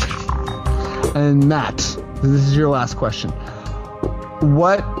moment. And Matt, this is your last question.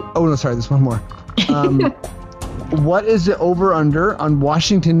 There's one more. What is the over-under on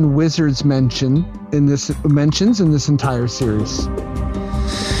Washington Wizards mentions in this entire series?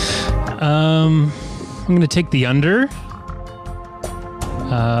 I'm going to take the under.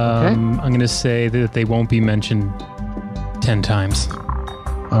 I'm going to say that they won't be mentioned 10 times.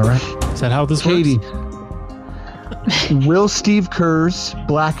 All right. Is that how this Katie, works? Will Steve Kerr's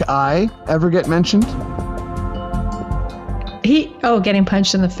black eye ever get mentioned? Getting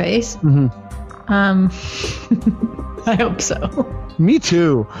punched in the face? Mm-hmm. I hope so. Me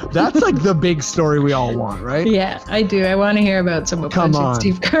too. That's like the big story we all want, right? Yeah, I do. I want to hear about someone punching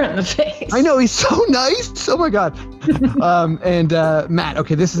Steve Kerr in the face. I know, he's so nice. Oh my God. And Matt,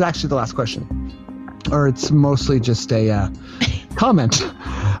 okay, this is actually the last question. Or it's mostly just a comment.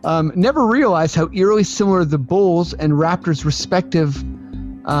 Never realized how eerily similar the Bulls and Raptors' respective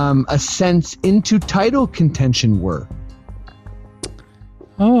ascents into title contention were.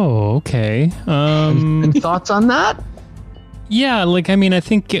 Oh, okay. Any thoughts on that? Yeah, like, I mean, I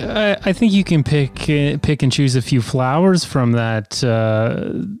think you can pick and choose a few flowers from that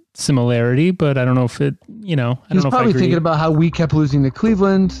similarity, but I don't know if it, you know, I don't know if I agree. He's probably thinking about how we kept losing to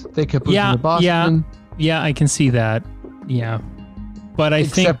Cleveland, they kept losing to Boston. Yeah, I can see that. Yeah, but I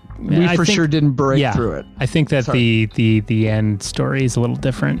think we sure didn't break through it. I think that the end story is a little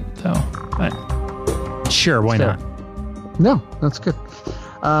different, though. But sure, why not? No, that's good.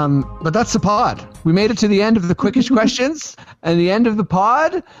 But that's the pod. We made it to the end of the Quickish Questions and the end of the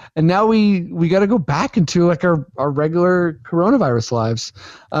pod, and now we got to go back into like our regular coronavirus lives.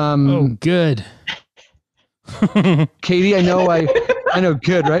 Good. Katie, I know,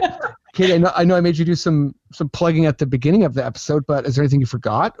 good, right? Katie, I know I made you do some plugging at the beginning of the episode, but is there anything you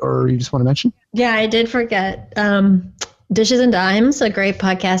forgot or you just want to mention? Yeah, I did forget. Dishes and Dimes, a great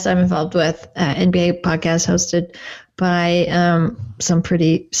podcast I'm involved with, NBA podcast hosted by some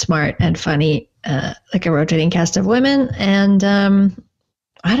pretty smart and funny, like a rotating cast of women. And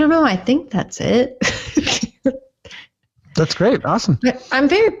I don't know, I think that's it. That's great. Awesome. I'm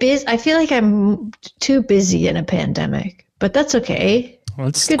very busy. I feel like I'm too busy in a pandemic, but that's okay. Well,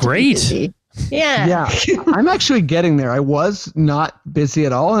 it's great. Yeah. I'm actually getting there. I was not busy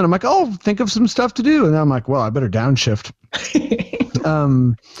at all. And I'm like, think of some stuff to do. And then I'm like, well, I better downshift.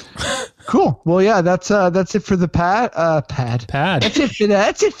 Cool. Well, yeah, that's it for the pad.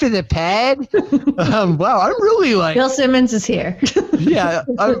 That's it for the pad. Wow, I'm really like Bill Simmons is here. Yeah,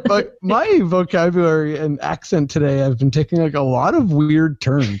 my vocabulary and accent today, I've been taking like a lot of weird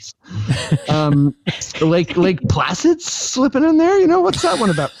turns. Like Placid slipping in there. You know, what's that one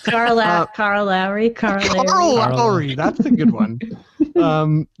about? Carl Lowry. Carl Lowry. That's the good one.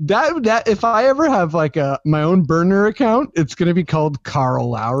 That if I ever have like my own burner account, it's gonna be called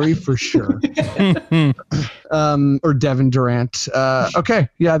Carl Lowry for sure. Or Devin Durant. Okay,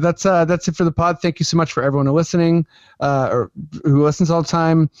 yeah, that's it for the pod. Thank you so much for everyone listening, or who listens all the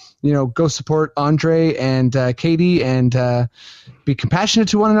time. You know, go support Andre and Katie, and be compassionate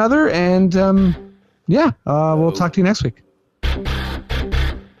to one another. And we'll talk to you next week. Can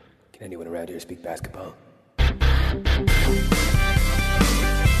anyone around here speak basketball?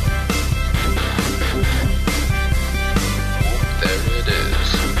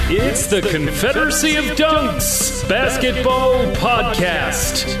 It's the Confederacy of Dunks Basketball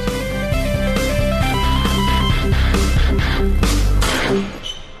Podcast.